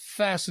been a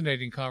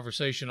fascinating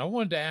conversation. I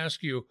wanted to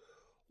ask you,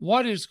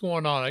 what is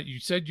going on? You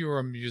said you were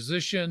a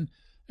musician.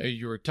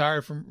 You're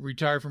retired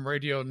from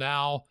radio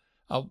now.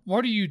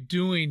 What are you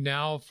doing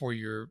now for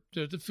to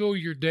fill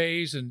your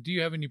days, and do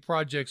you have any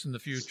projects in the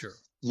future?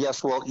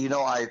 Yes, well,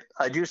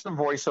 I do some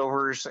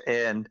voiceovers,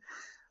 and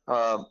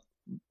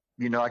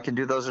I can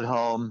do those at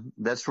home.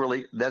 That's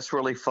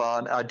really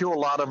fun. I do a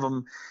lot of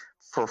them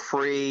for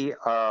free.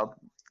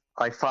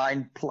 I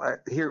find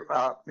here,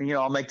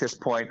 I'll make this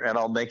point, and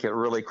I'll make it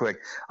really quick.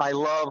 I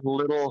love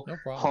little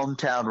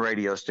hometown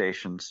radio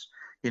stations,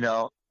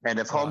 and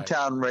if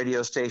hometown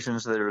radio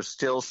stations that are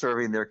still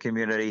serving their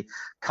community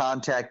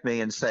contact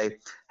me and say,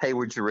 hey,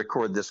 would you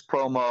record this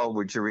promo?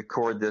 Would you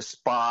record this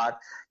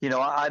spot?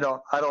 I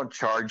don't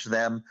charge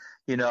them.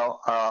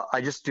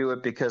 I just do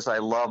it because I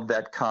love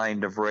that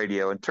kind of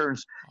radio. In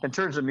terms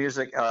of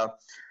music,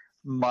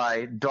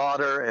 my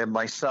daughter and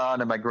my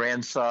son and my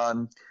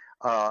grandson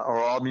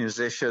are all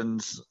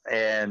musicians,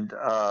 and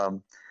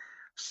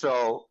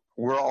so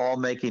we're all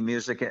making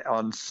music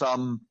in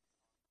some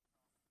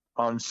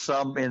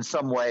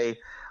way.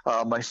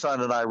 My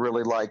son and I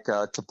really like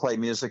to play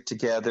music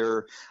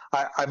together.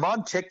 I'm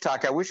on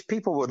TikTok. I wish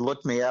people would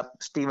look me up,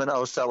 Stephen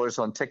O. Sellers,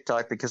 on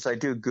TikTok, because I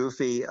do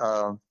goofy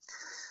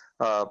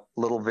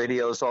little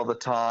videos all the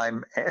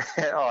time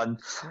on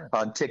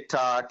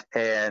TikTok,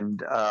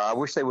 and I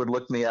wish they would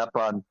look me up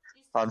on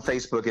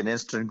Facebook and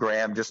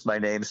Instagram. Just my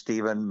name,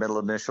 Stephen, middle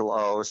initial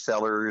O,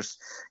 Sellers,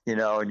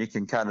 and you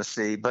can kind of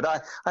see. But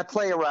I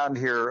play around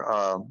here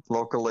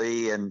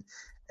locally, and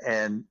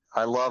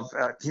I love,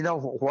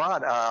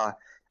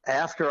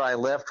 after I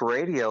left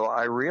radio,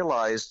 I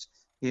realized,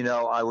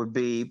 I would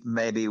be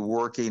maybe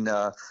working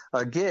a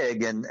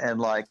gig, and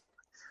like,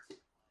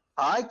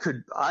 I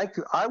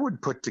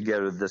would put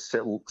together the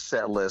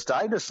set list.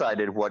 I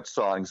decided what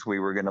songs we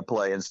were going to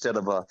play instead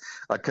of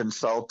a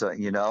consultant,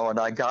 and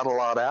I got a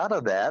lot out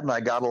of that, and I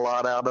got a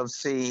lot out of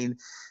seeing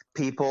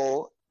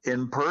people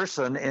in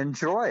person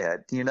enjoy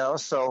it,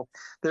 so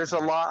there's a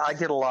lot. I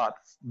get a lot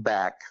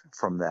back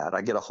from that.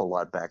 I get a whole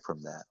lot back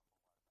from that.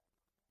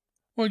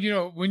 Well,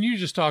 when you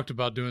just talked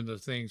about doing the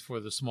things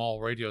for the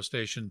small radio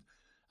station,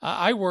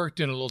 I worked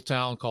in a little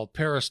town called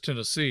Paris,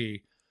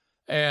 Tennessee,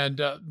 and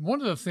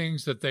one of the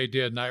things that they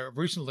did, and I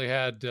recently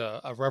had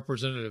a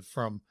representative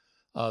from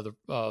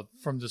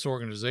this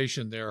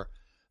organization there.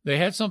 They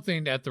had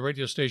something at the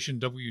radio station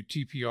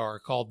WTPR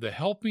called the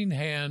Helping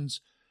Hands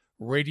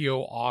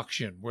Radio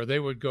Auction, where they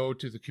would go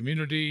to the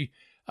community,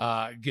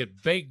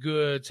 get baked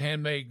goods,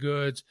 handmade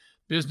goods.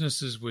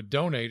 Businesses would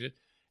donate it,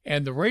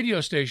 and the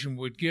radio station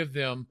would give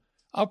them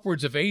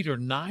upwards of 8 or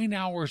 9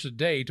 hours a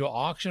day to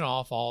auction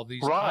off all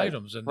these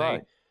items. And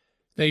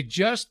they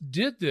just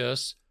did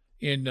this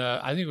in,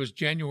 I think it was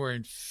January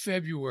and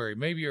February,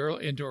 maybe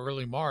into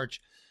early March,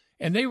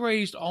 and they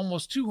raised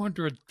almost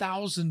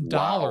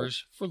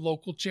 $200,000 for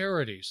local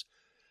charities.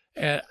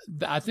 And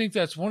I think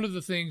that's one of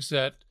the things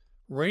that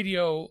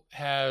radio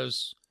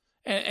has,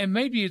 and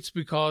maybe it's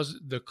because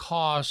the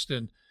cost,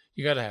 and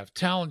you got to have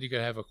talent, you got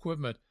to have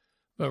equipment,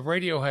 but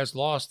radio has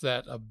lost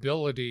that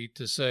ability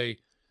to say,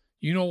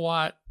 you know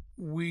what,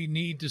 we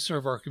need to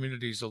serve our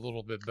communities a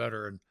little bit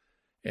better.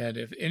 And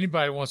if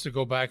anybody wants to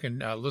go back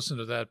and listen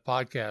to that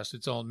podcast,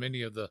 it's on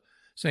many of the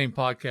same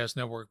podcast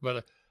network.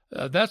 But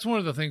that's one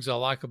of the things I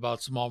like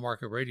about small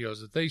market radio,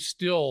 is that they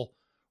still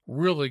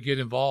really get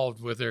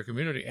involved with their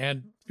community.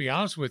 And to be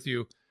honest with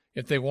you,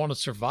 if they want to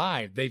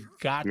survive, they've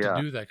got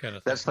to do that kind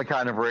of thing. That's the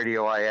kind of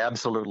radio I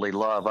absolutely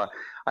love.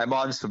 I'm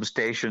on some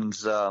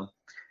stations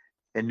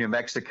in New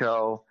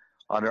Mexico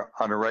on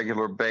a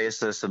regular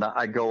basis, and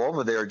I go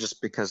over there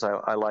just because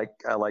I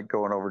like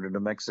going over to New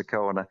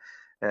Mexico,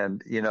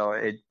 and you know,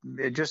 it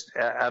just,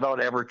 I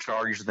don't ever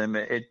charge them.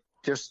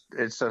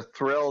 It's a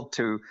thrill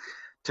to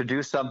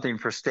do something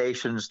for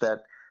stations that,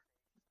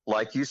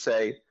 like you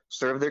say,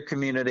 serve their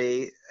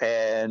community.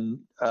 And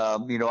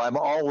you know, I'm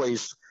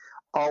always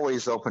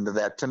open to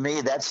that. To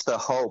me, that's the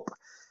hope.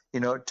 You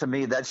know, to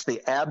me, that's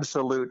the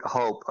absolute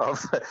hope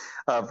of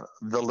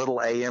the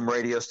little AM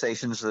radio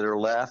stations that are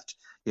left.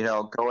 You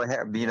know, go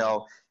ahead,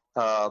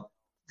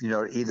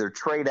 either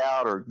trade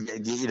out or,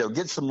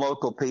 get some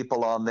local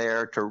people on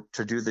there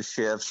to do the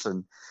shifts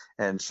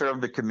and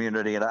serve the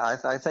community. And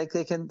I think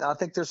I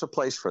think there's a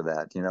place for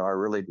that. You know, I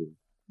really do.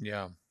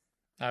 Yeah,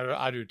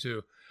 I do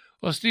too.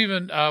 Well,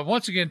 Stephen,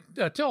 once again,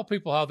 tell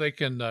people how they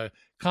can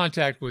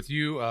contact with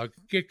you,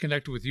 get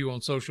connected with you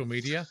on social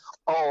media.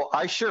 Oh,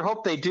 I sure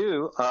hope they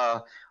do.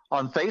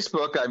 On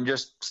Facebook, I'm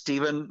just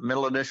Stephen,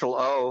 middle initial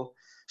O,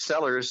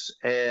 Sellers,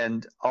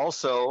 and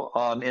also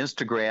on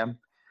Instagram,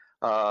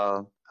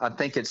 I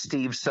think it's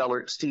Steve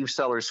Sellers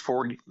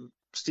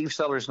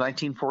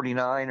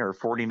 1949 or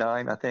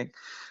 49, I think.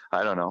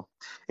 I don't know.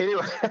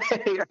 Anyway,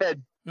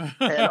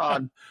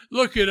 and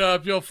look it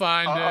up, you'll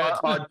find it.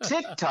 On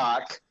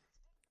TikTok,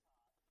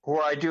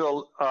 where I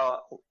do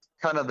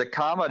kind of the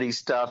comedy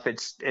stuff,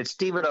 it's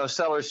Stephen O.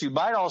 Sellers. You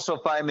might also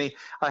find me.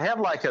 I have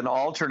like an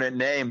alternate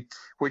name,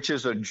 which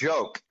is a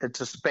joke.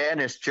 It's a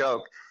Spanish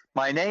joke.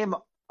 My name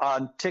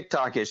on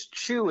TikTok is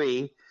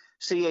Chuy,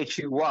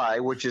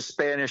 Chuy, which is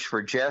Spanish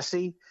for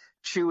Jesse.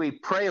 Chuy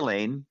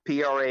Praline,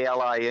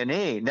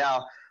 Praline.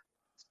 Now,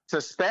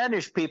 to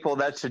Spanish people,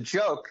 that's a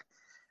joke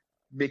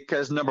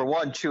because, number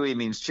one, Chuy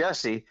means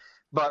Jesse,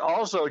 but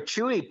also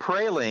Chuy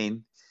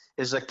Praline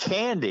is a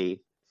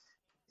candy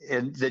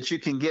that you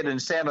can get in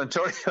San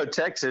Antonio,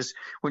 Texas.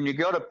 When you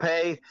go to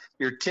pay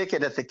your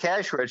ticket at the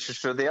cash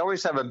register, they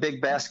always have a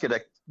big basket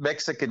of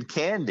Mexican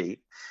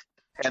candy,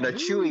 and a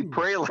Chuy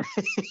Praline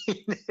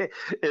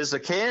is a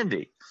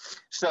candy.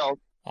 So,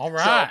 all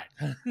right,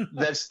 so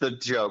that's the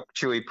joke,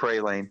 Chuy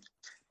Praline.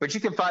 But you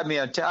can find me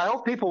on. I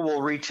hope people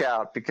will reach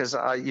out because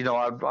I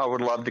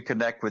would love to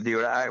connect with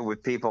you,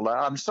 with people.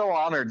 I'm so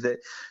honored that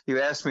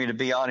you asked me to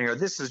be on here.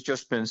 This has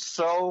just been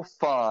so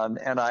fun,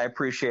 and I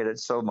appreciate it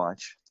so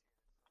much.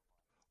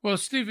 Well,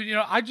 Stephen,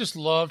 I just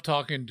love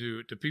talking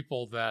to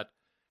people that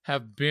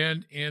have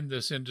been in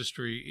this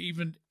industry,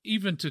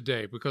 even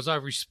today, because I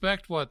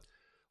respect what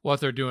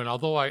they're doing.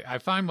 Although I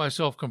find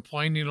myself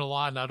complaining a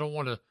lot, and I don't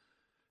want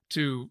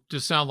to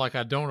sound like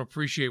I don't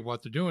appreciate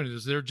what they're doing,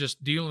 is they're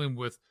just dealing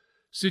with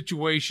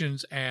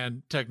situations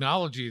and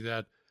technology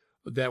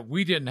that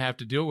we didn't have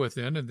to deal with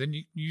then. And then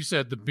you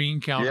said the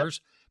bean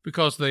counters,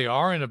 because they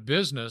are in a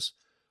business,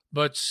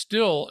 but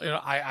still,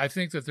 I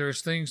think that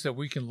there's things that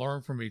we can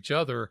learn from each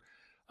other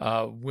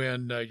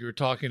when you're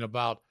talking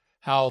about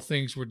how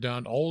things were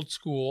done old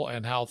school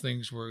and how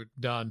things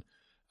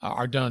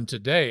are done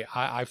today.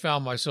 I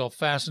found myself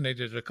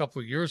fascinated a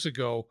couple of years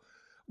ago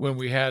when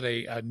we had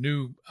a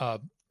new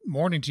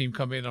morning team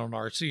come in on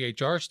our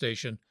CHR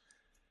station,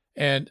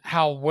 and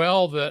how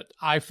well that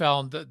I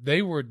found that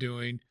they were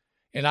doing,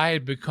 and I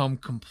had become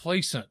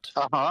complacent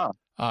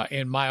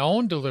in my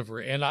own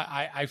delivery. And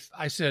I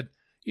said,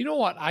 you know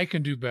what, I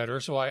can do better.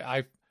 So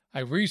I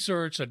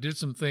researched, I did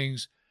some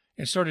things,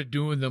 and started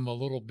doing them a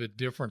little bit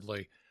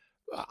differently.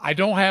 I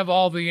don't have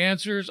all the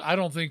answers. I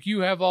don't think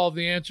you have all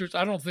the answers.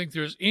 I don't think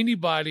there's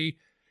anybody,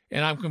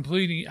 and I'm going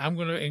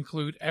to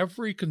include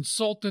every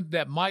consultant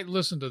that might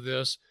listen to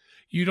this.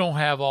 You don't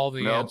have all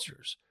the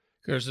answers,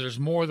 because there's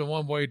more than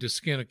one way to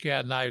skin a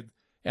cat.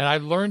 And I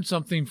learned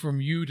something from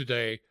you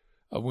today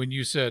when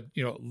you said,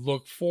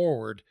 look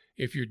forward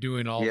if you're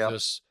doing all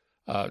this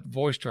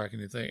voice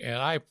tracking and thing.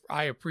 And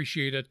I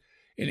appreciate it.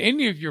 And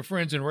any of your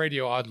friends in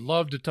radio, I'd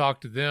love to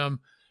talk to them.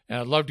 And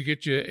I'd love to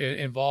get you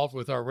involved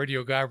with our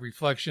Radio Guy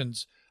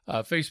Reflections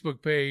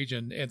Facebook page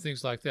and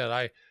things like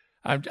that.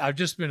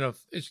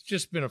 It's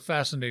just been a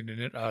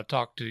fascinating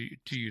talk to you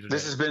today.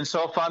 This has been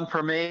so fun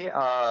for me.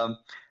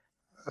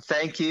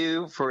 Thank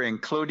you for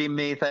including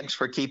me. Thanks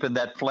for keeping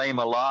that flame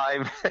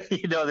alive.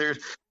 There's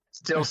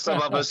still some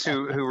of us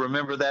who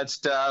remember that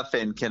stuff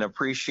and can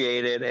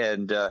appreciate it.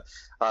 And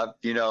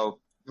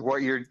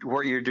what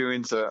you're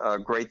doing is a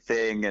great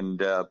thing. And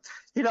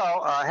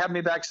have me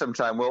back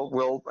sometime.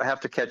 We'll have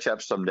to catch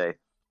up someday.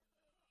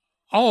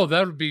 Oh,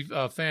 that would be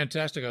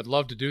fantastic. I'd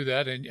love to do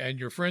that. And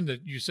your friend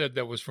that you said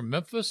that was from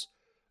Memphis,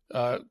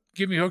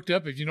 get me hooked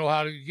up. If you know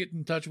how to get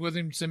in touch with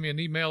him, send me an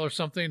email or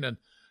something, and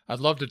I'd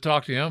love to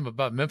talk to him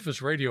about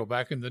Memphis radio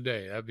back in the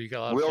day. That'd be a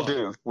lot of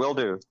fun. Will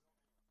do.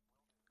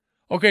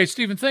 Okay,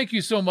 Stephen, thank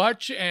you so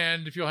much.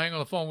 And if you'll hang on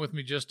the phone with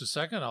me just a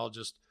second, I'll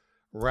just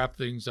wrap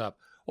things up.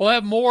 We'll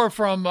have more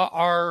from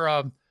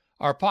our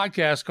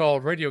podcast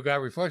called Radio Guy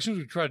Reflections.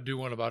 We try to do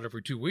one about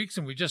every 2 weeks,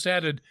 and we just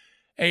added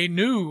a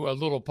new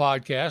little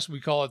podcast.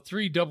 We call it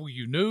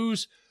 3W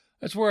News.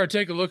 That's where I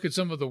take a look at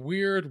some of the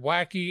weird,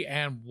 wacky,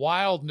 and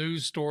wild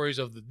news stories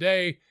of the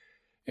day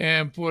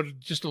and put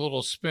just a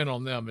little spin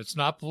on them. It's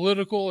not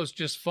political. It's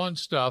just fun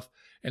stuff,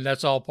 and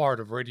that's all part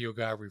of Radio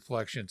Guy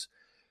Reflections.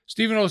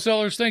 Stephen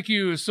O'Sellers, thank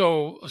you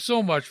so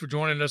much for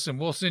joining us, and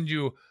we'll send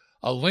you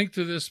a link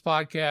to this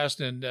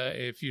podcast, and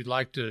if you'd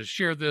like to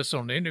share this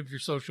on any of your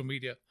social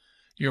media,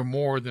 you're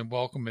more than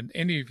welcome, and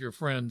any of your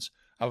friends,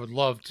 I would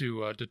love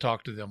to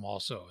talk to them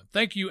also. And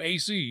thank you,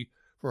 AC,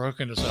 for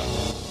hooking us up.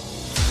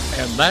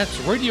 And that's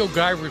Radio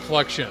Guy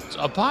Reflections,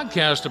 a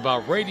podcast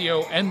about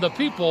radio and the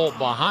people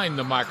behind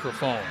the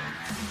microphone.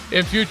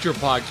 In future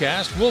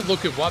podcasts, we'll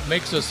look at what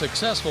makes a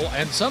successful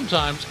and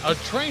sometimes a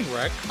train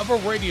wreck of a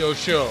radio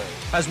show.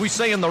 As we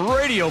say in the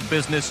radio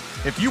business,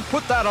 if you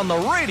put that on the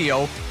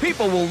radio,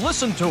 people will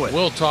listen to it.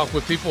 We'll talk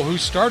with people who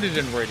started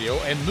in radio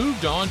and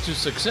moved on to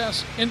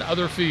success in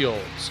other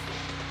fields.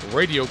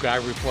 Radio Guy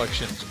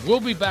Reflections. We'll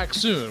be back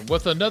soon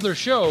with another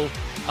show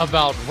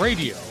about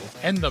radio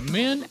and the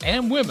men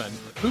and women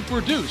who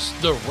produce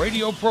the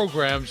radio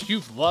programs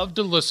you've loved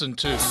to listen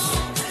to.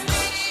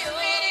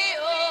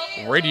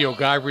 Radio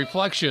Guy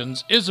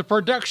Reflections is a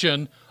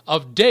production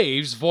of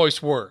Dave's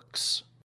Voice Works.